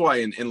mean, that's why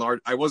in large,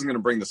 I wasn't going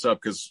to bring this up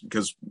because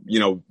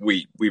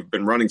we've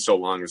been running so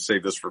long and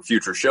save this for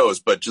future shows,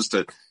 but just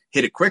to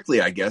hit it quickly,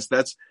 I guess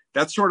that's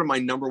sort of my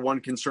number one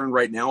concern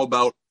right now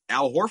about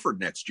Al Horford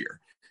next year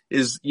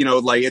is,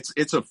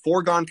 it's a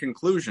foregone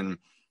conclusion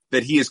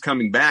that he is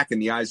coming back in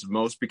the eyes of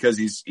most because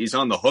he's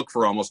on the hook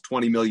for almost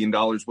 $20 million,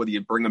 whether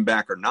you bring him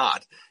back or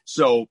not.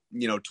 So,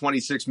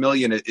 $26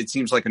 million, it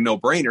seems like a no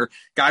brainer.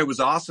 Guy was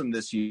awesome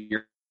this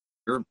year.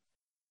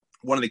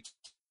 One of the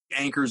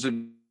anchors of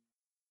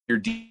your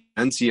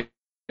defense. He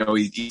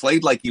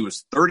played like he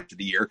was 30 to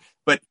the year,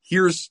 but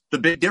here's the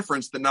big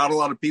difference that not a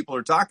lot of people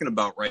are talking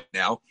about right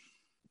now.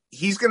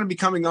 He's going to be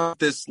coming off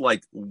this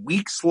like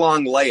weeks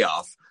long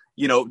layoff,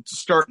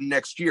 starting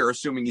next year,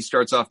 assuming he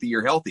starts off the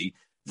year healthy,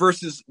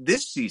 versus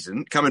this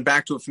season coming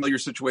back to a familiar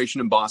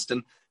situation in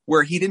Boston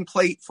where he didn't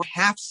play for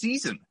half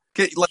season.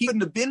 Like, he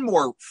couldn't have been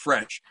more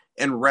fresh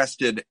and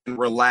rested and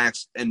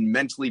relaxed and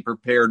mentally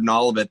prepared and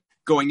all of it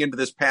going into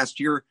this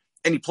past year.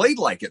 And he played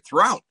like it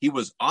throughout. He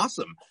was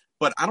awesome.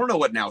 But I don't know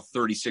what now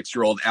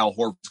 36-year-old Al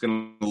Horford's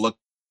going to look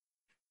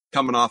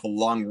coming off a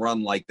long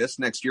run like this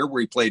next year where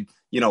he played,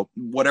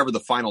 whatever the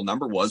final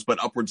number was,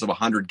 but upwards of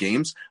 100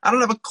 games. I don't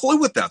have a clue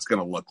what that's going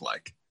to look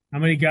like. How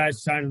many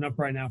guys signing up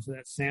right now for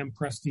that Sam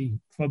Presti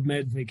Club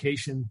Med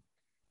vacation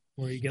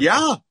where you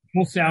get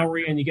full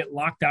salary and you get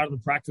locked out of the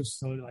practice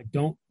facility? Like,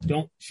 don't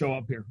show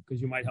up here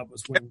because you might help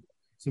us win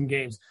some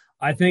games.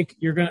 I think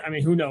you're going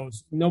to, who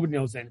knows? Nobody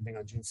knows anything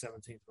on June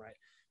 17th, right?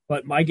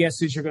 But my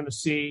guess is you're going to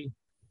see,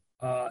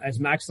 as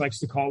Max likes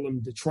to call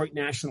them, Detroit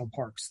National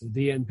Parks, the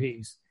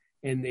DNPs.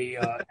 And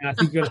I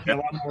think you're going to see a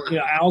lot more.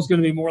 Al's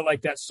going to be more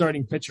like that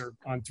starting pitcher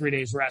on 3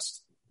 days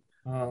rest.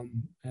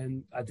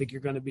 And I think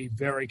you're going to be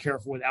very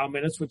careful with Al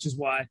minutes, which is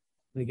why,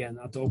 again,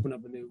 not to open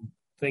up a new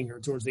thing here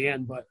towards the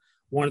end, but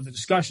one of the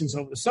discussions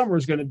over the summer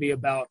is going to be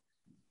about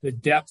the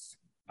depth.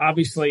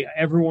 Obviously,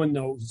 everyone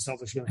knows the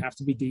Celtics are going to have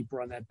to be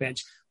deeper on that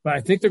bench, but I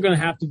think they're going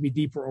to have to be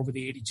deeper over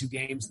the 82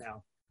 games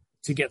now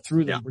to get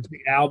through them.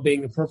 Yeah. Al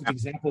being the perfect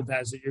example of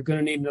that, is that you're going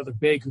to need another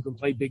big who can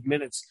play big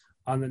minutes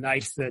on the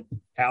nights that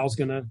Al's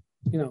going to,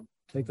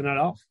 take the night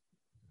off,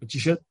 but you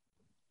should.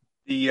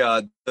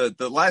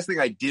 The last thing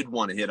I did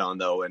want to hit on,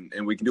 though,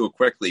 and we can do it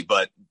quickly,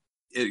 but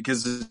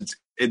because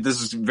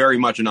this is very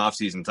much an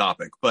off-season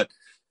topic, but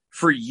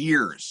for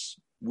years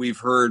we've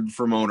heard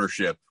from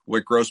ownership,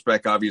 Wyc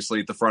Grousbeck obviously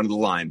at the front of the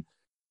line,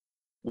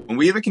 when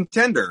we have a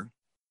contender,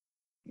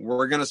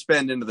 we're going to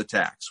spend into the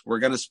tax. We're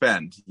going to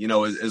spend,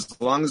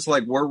 as long as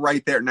we're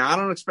right there. Now, I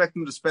don't expect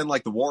them to spend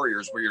like the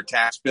Warriors where your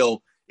tax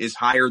bill is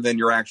higher than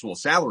your actual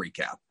salary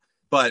cap,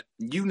 but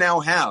you now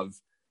have,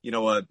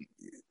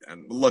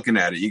 I'm looking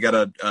at it, you got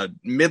a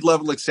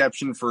mid-level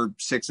exception for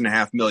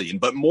 $6.5 million,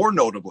 but more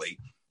notably,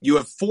 you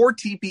have 4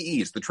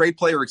 TPEs, the trade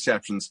player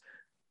exceptions,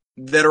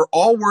 that are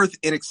all worth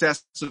in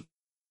excess of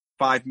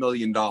 $5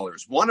 million,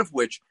 one of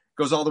which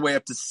goes all the way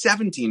up to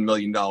 $17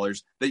 million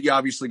that you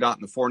obviously got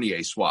in the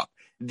Fournier swap.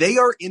 They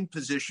are in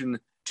position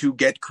to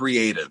get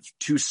creative,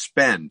 to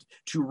spend,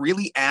 to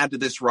really add to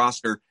this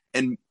roster.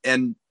 And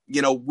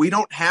we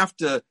don't have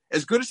to,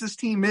 as good as this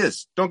team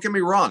is, don't get me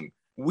wrong,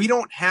 we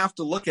don't have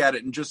to look at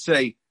it and just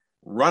say,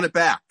 run it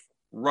back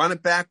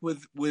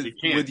with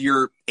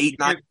your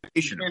 8-9.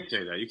 You can't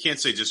say that. You can't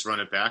say just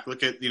run it back.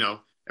 Look at,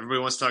 everybody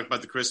wants to talk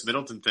about the Chris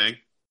Middleton thing.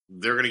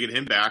 They're going to get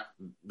him back.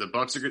 The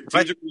Bucks are good.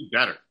 Teams are going to be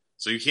better.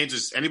 So you can't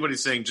just, anybody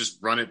saying just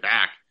run it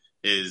back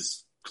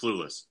is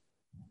clueless.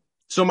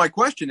 So my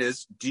question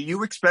is, do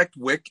you expect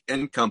Wyc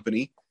and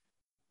company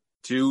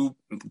to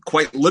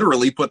quite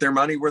literally put their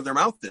money where their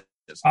mouth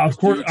is? Of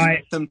course,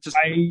 I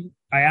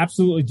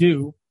absolutely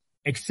do.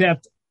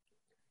 except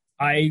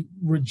I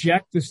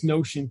reject this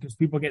notion because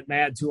people get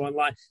mad too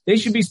online. They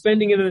should be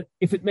spending it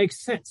if it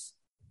makes sense,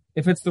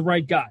 if it's the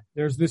right guy.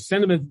 There's this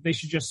sentiment that they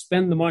should just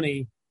spend the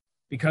money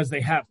because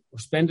they have it, or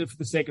spend it for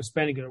the sake of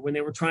spending it. Or when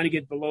they were trying to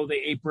get below the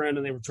apron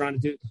and they were trying to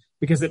do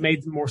because it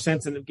made more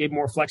sense and it gave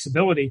more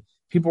flexibility,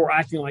 people were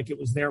acting like it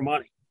was their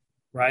money,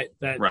 right?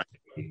 Right.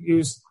 It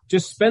was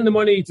just spend the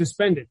money to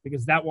spend it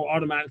because that will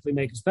automatically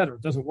make us better.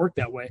 It doesn't work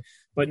that way.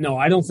 But no,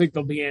 I don't think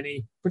there'll be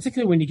any,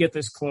 particularly when you get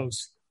this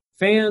close.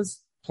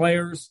 Fans,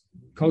 players,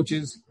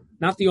 coaches,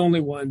 not the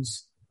only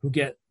ones who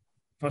get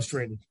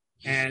frustrated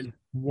and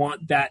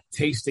want that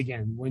taste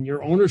again. When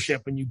you're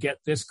ownership and you get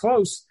this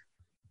close,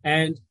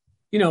 and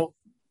you know,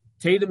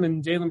 Tatum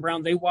and Jaylen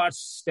Brown, they watch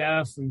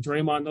Steph and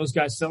Draymond, those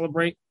guys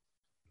celebrate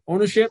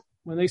ownership.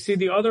 When they see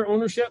the other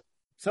ownership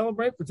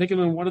celebrate,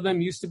 particularly when one of them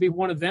used to be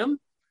one of them,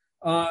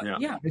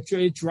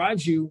 it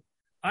drives you.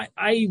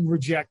 I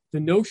reject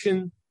the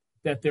notion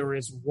that there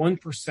is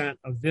 1%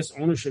 of this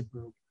ownership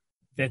group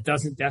that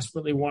doesn't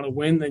desperately want to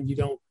win. Then you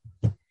don't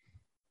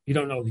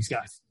know these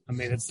guys. I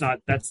mean,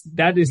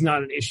 that is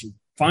not an issue.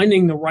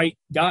 Finding the right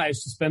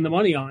guys to spend the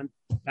money on,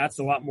 that's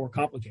a lot more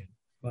complicated.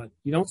 But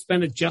you don't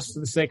spend it just for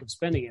the sake of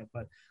spending it.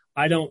 But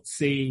I don't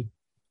see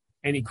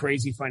any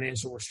crazy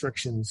financial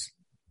restrictions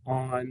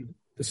on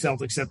the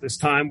Celtics at this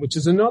time, which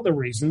is another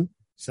reason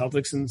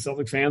Celtics and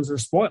Celtic fans are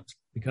spoiled,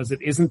 because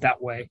it isn't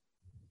that way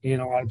in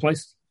a lot of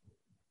places.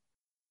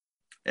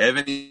 Have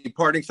any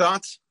parting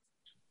thoughts?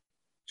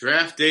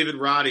 Draft David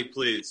Roddy,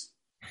 please.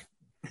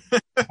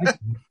 If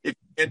you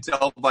can't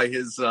tell by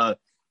his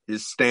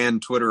Stan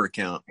Twitter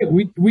account.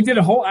 We did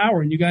a whole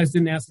hour and you guys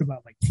didn't ask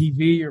about like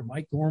TV or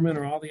Mike Gorman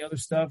or all the other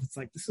stuff. It's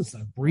like, this is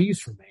a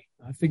breeze for me.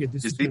 I figured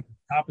this is the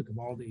topic of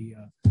all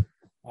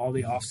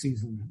the off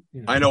season.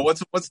 You know. I know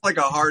what's like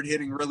a hard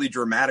hitting, really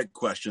dramatic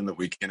question that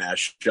we can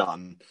ask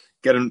Sean.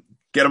 Get him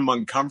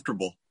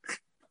uncomfortable.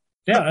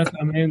 Yeah.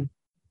 I mean,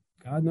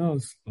 God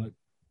knows, but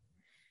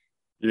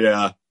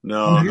yeah,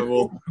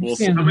 no, we'll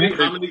see.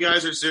 How many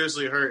guys are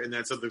seriously hurt in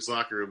that Celtics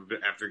locker room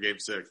after Game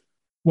 6?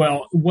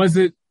 Well, was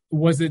it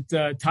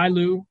Ty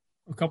Lue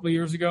a couple of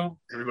years ago?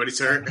 Everybody's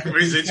hurt.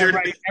 Everybody's injured.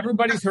 Right.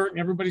 Everybody's hurt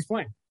and everybody's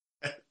playing.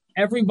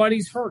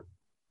 Everybody's hurt.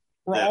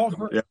 We're all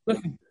hurt. Yeah.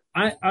 Listen,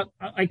 I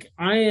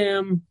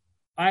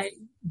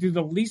do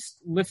the least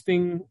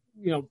lifting,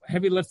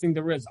 heavy lifting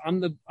there is. I'm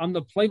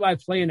the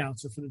play-by-play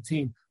announcer for the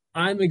team.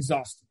 I'm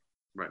exhausted.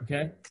 Right.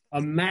 Okay.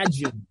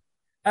 Imagine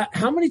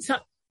how many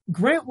times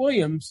Grant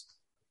Williams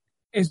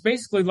is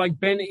basically like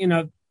been in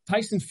a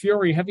Tyson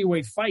Fury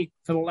heavyweight fight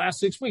for the last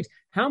 6 weeks.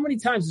 How many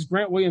times has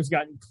Grant Williams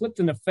gotten clipped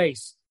in the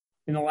face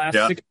in the last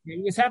 6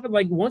 games? It's happened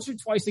like once or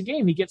twice a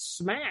game. He gets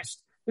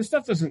smashed. This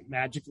stuff doesn't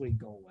magically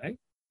go away.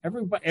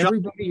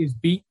 Everybody is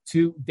beat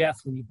to death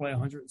when you play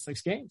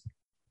 106 games.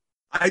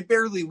 I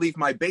barely leave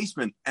my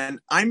basement and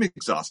I'm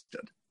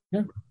exhausted.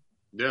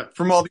 Yeah.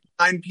 From all the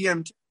 9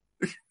 p.m.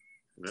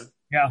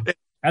 Yeah.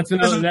 That's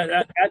another,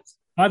 that's,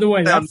 by the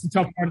way, that's the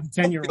tough part of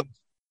the 10-year-old.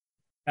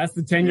 That's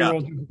the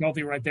 10-year-old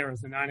difficulty right there,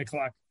 is the 9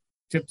 o'clock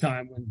tip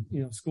time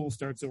when, school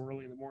starts so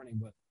early in the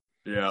morning. But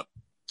yeah,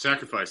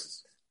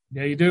 sacrifices.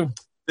 Yeah, you do.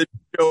 The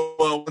show,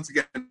 once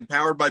again,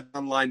 powered by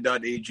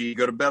betonline.ag.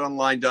 Go to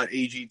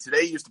betonline.ag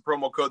today. Use the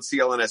promo code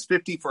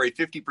CLNS50 for a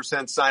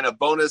 50% sign-up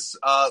bonus.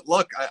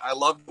 Look, I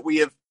love that we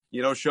have,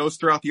 shows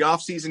throughout the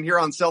offseason here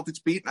on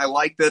Celtics Beat, and I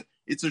like that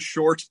it's a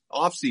short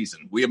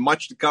offseason. We have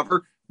much to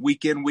cover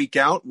week in, week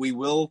out. We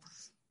will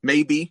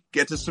maybe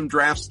get to some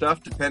draft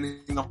stuff,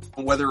 depending on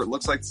whether it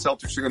looks like the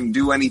Celtics are going to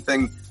do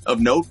anything of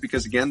note,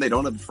 because, again, they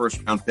don't have a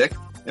first-round pick.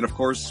 And, of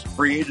course,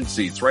 free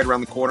agency. It's right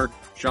around the corner.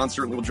 Sean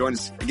certainly will join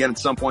us again at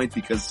some point,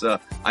 because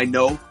I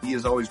know he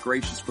is always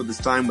gracious with his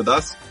time with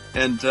us.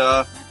 And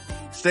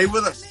stay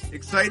with us.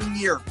 Exciting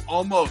year.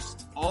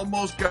 Almost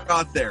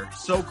got there.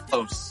 So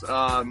close.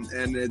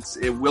 And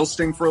it will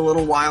sting for a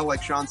little while,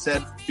 like Sean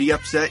said. Be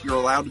upset. You're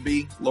allowed to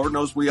be. Lord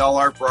knows we all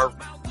are for our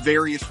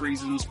various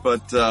reasons.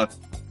 But, the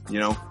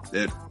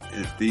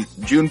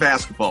June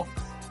basketball,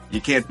 you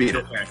can't beat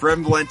it. For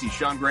Evan Valenti,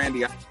 Sean Grandy,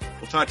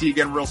 we'll talk to you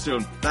again real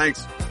soon.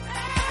 Thanks.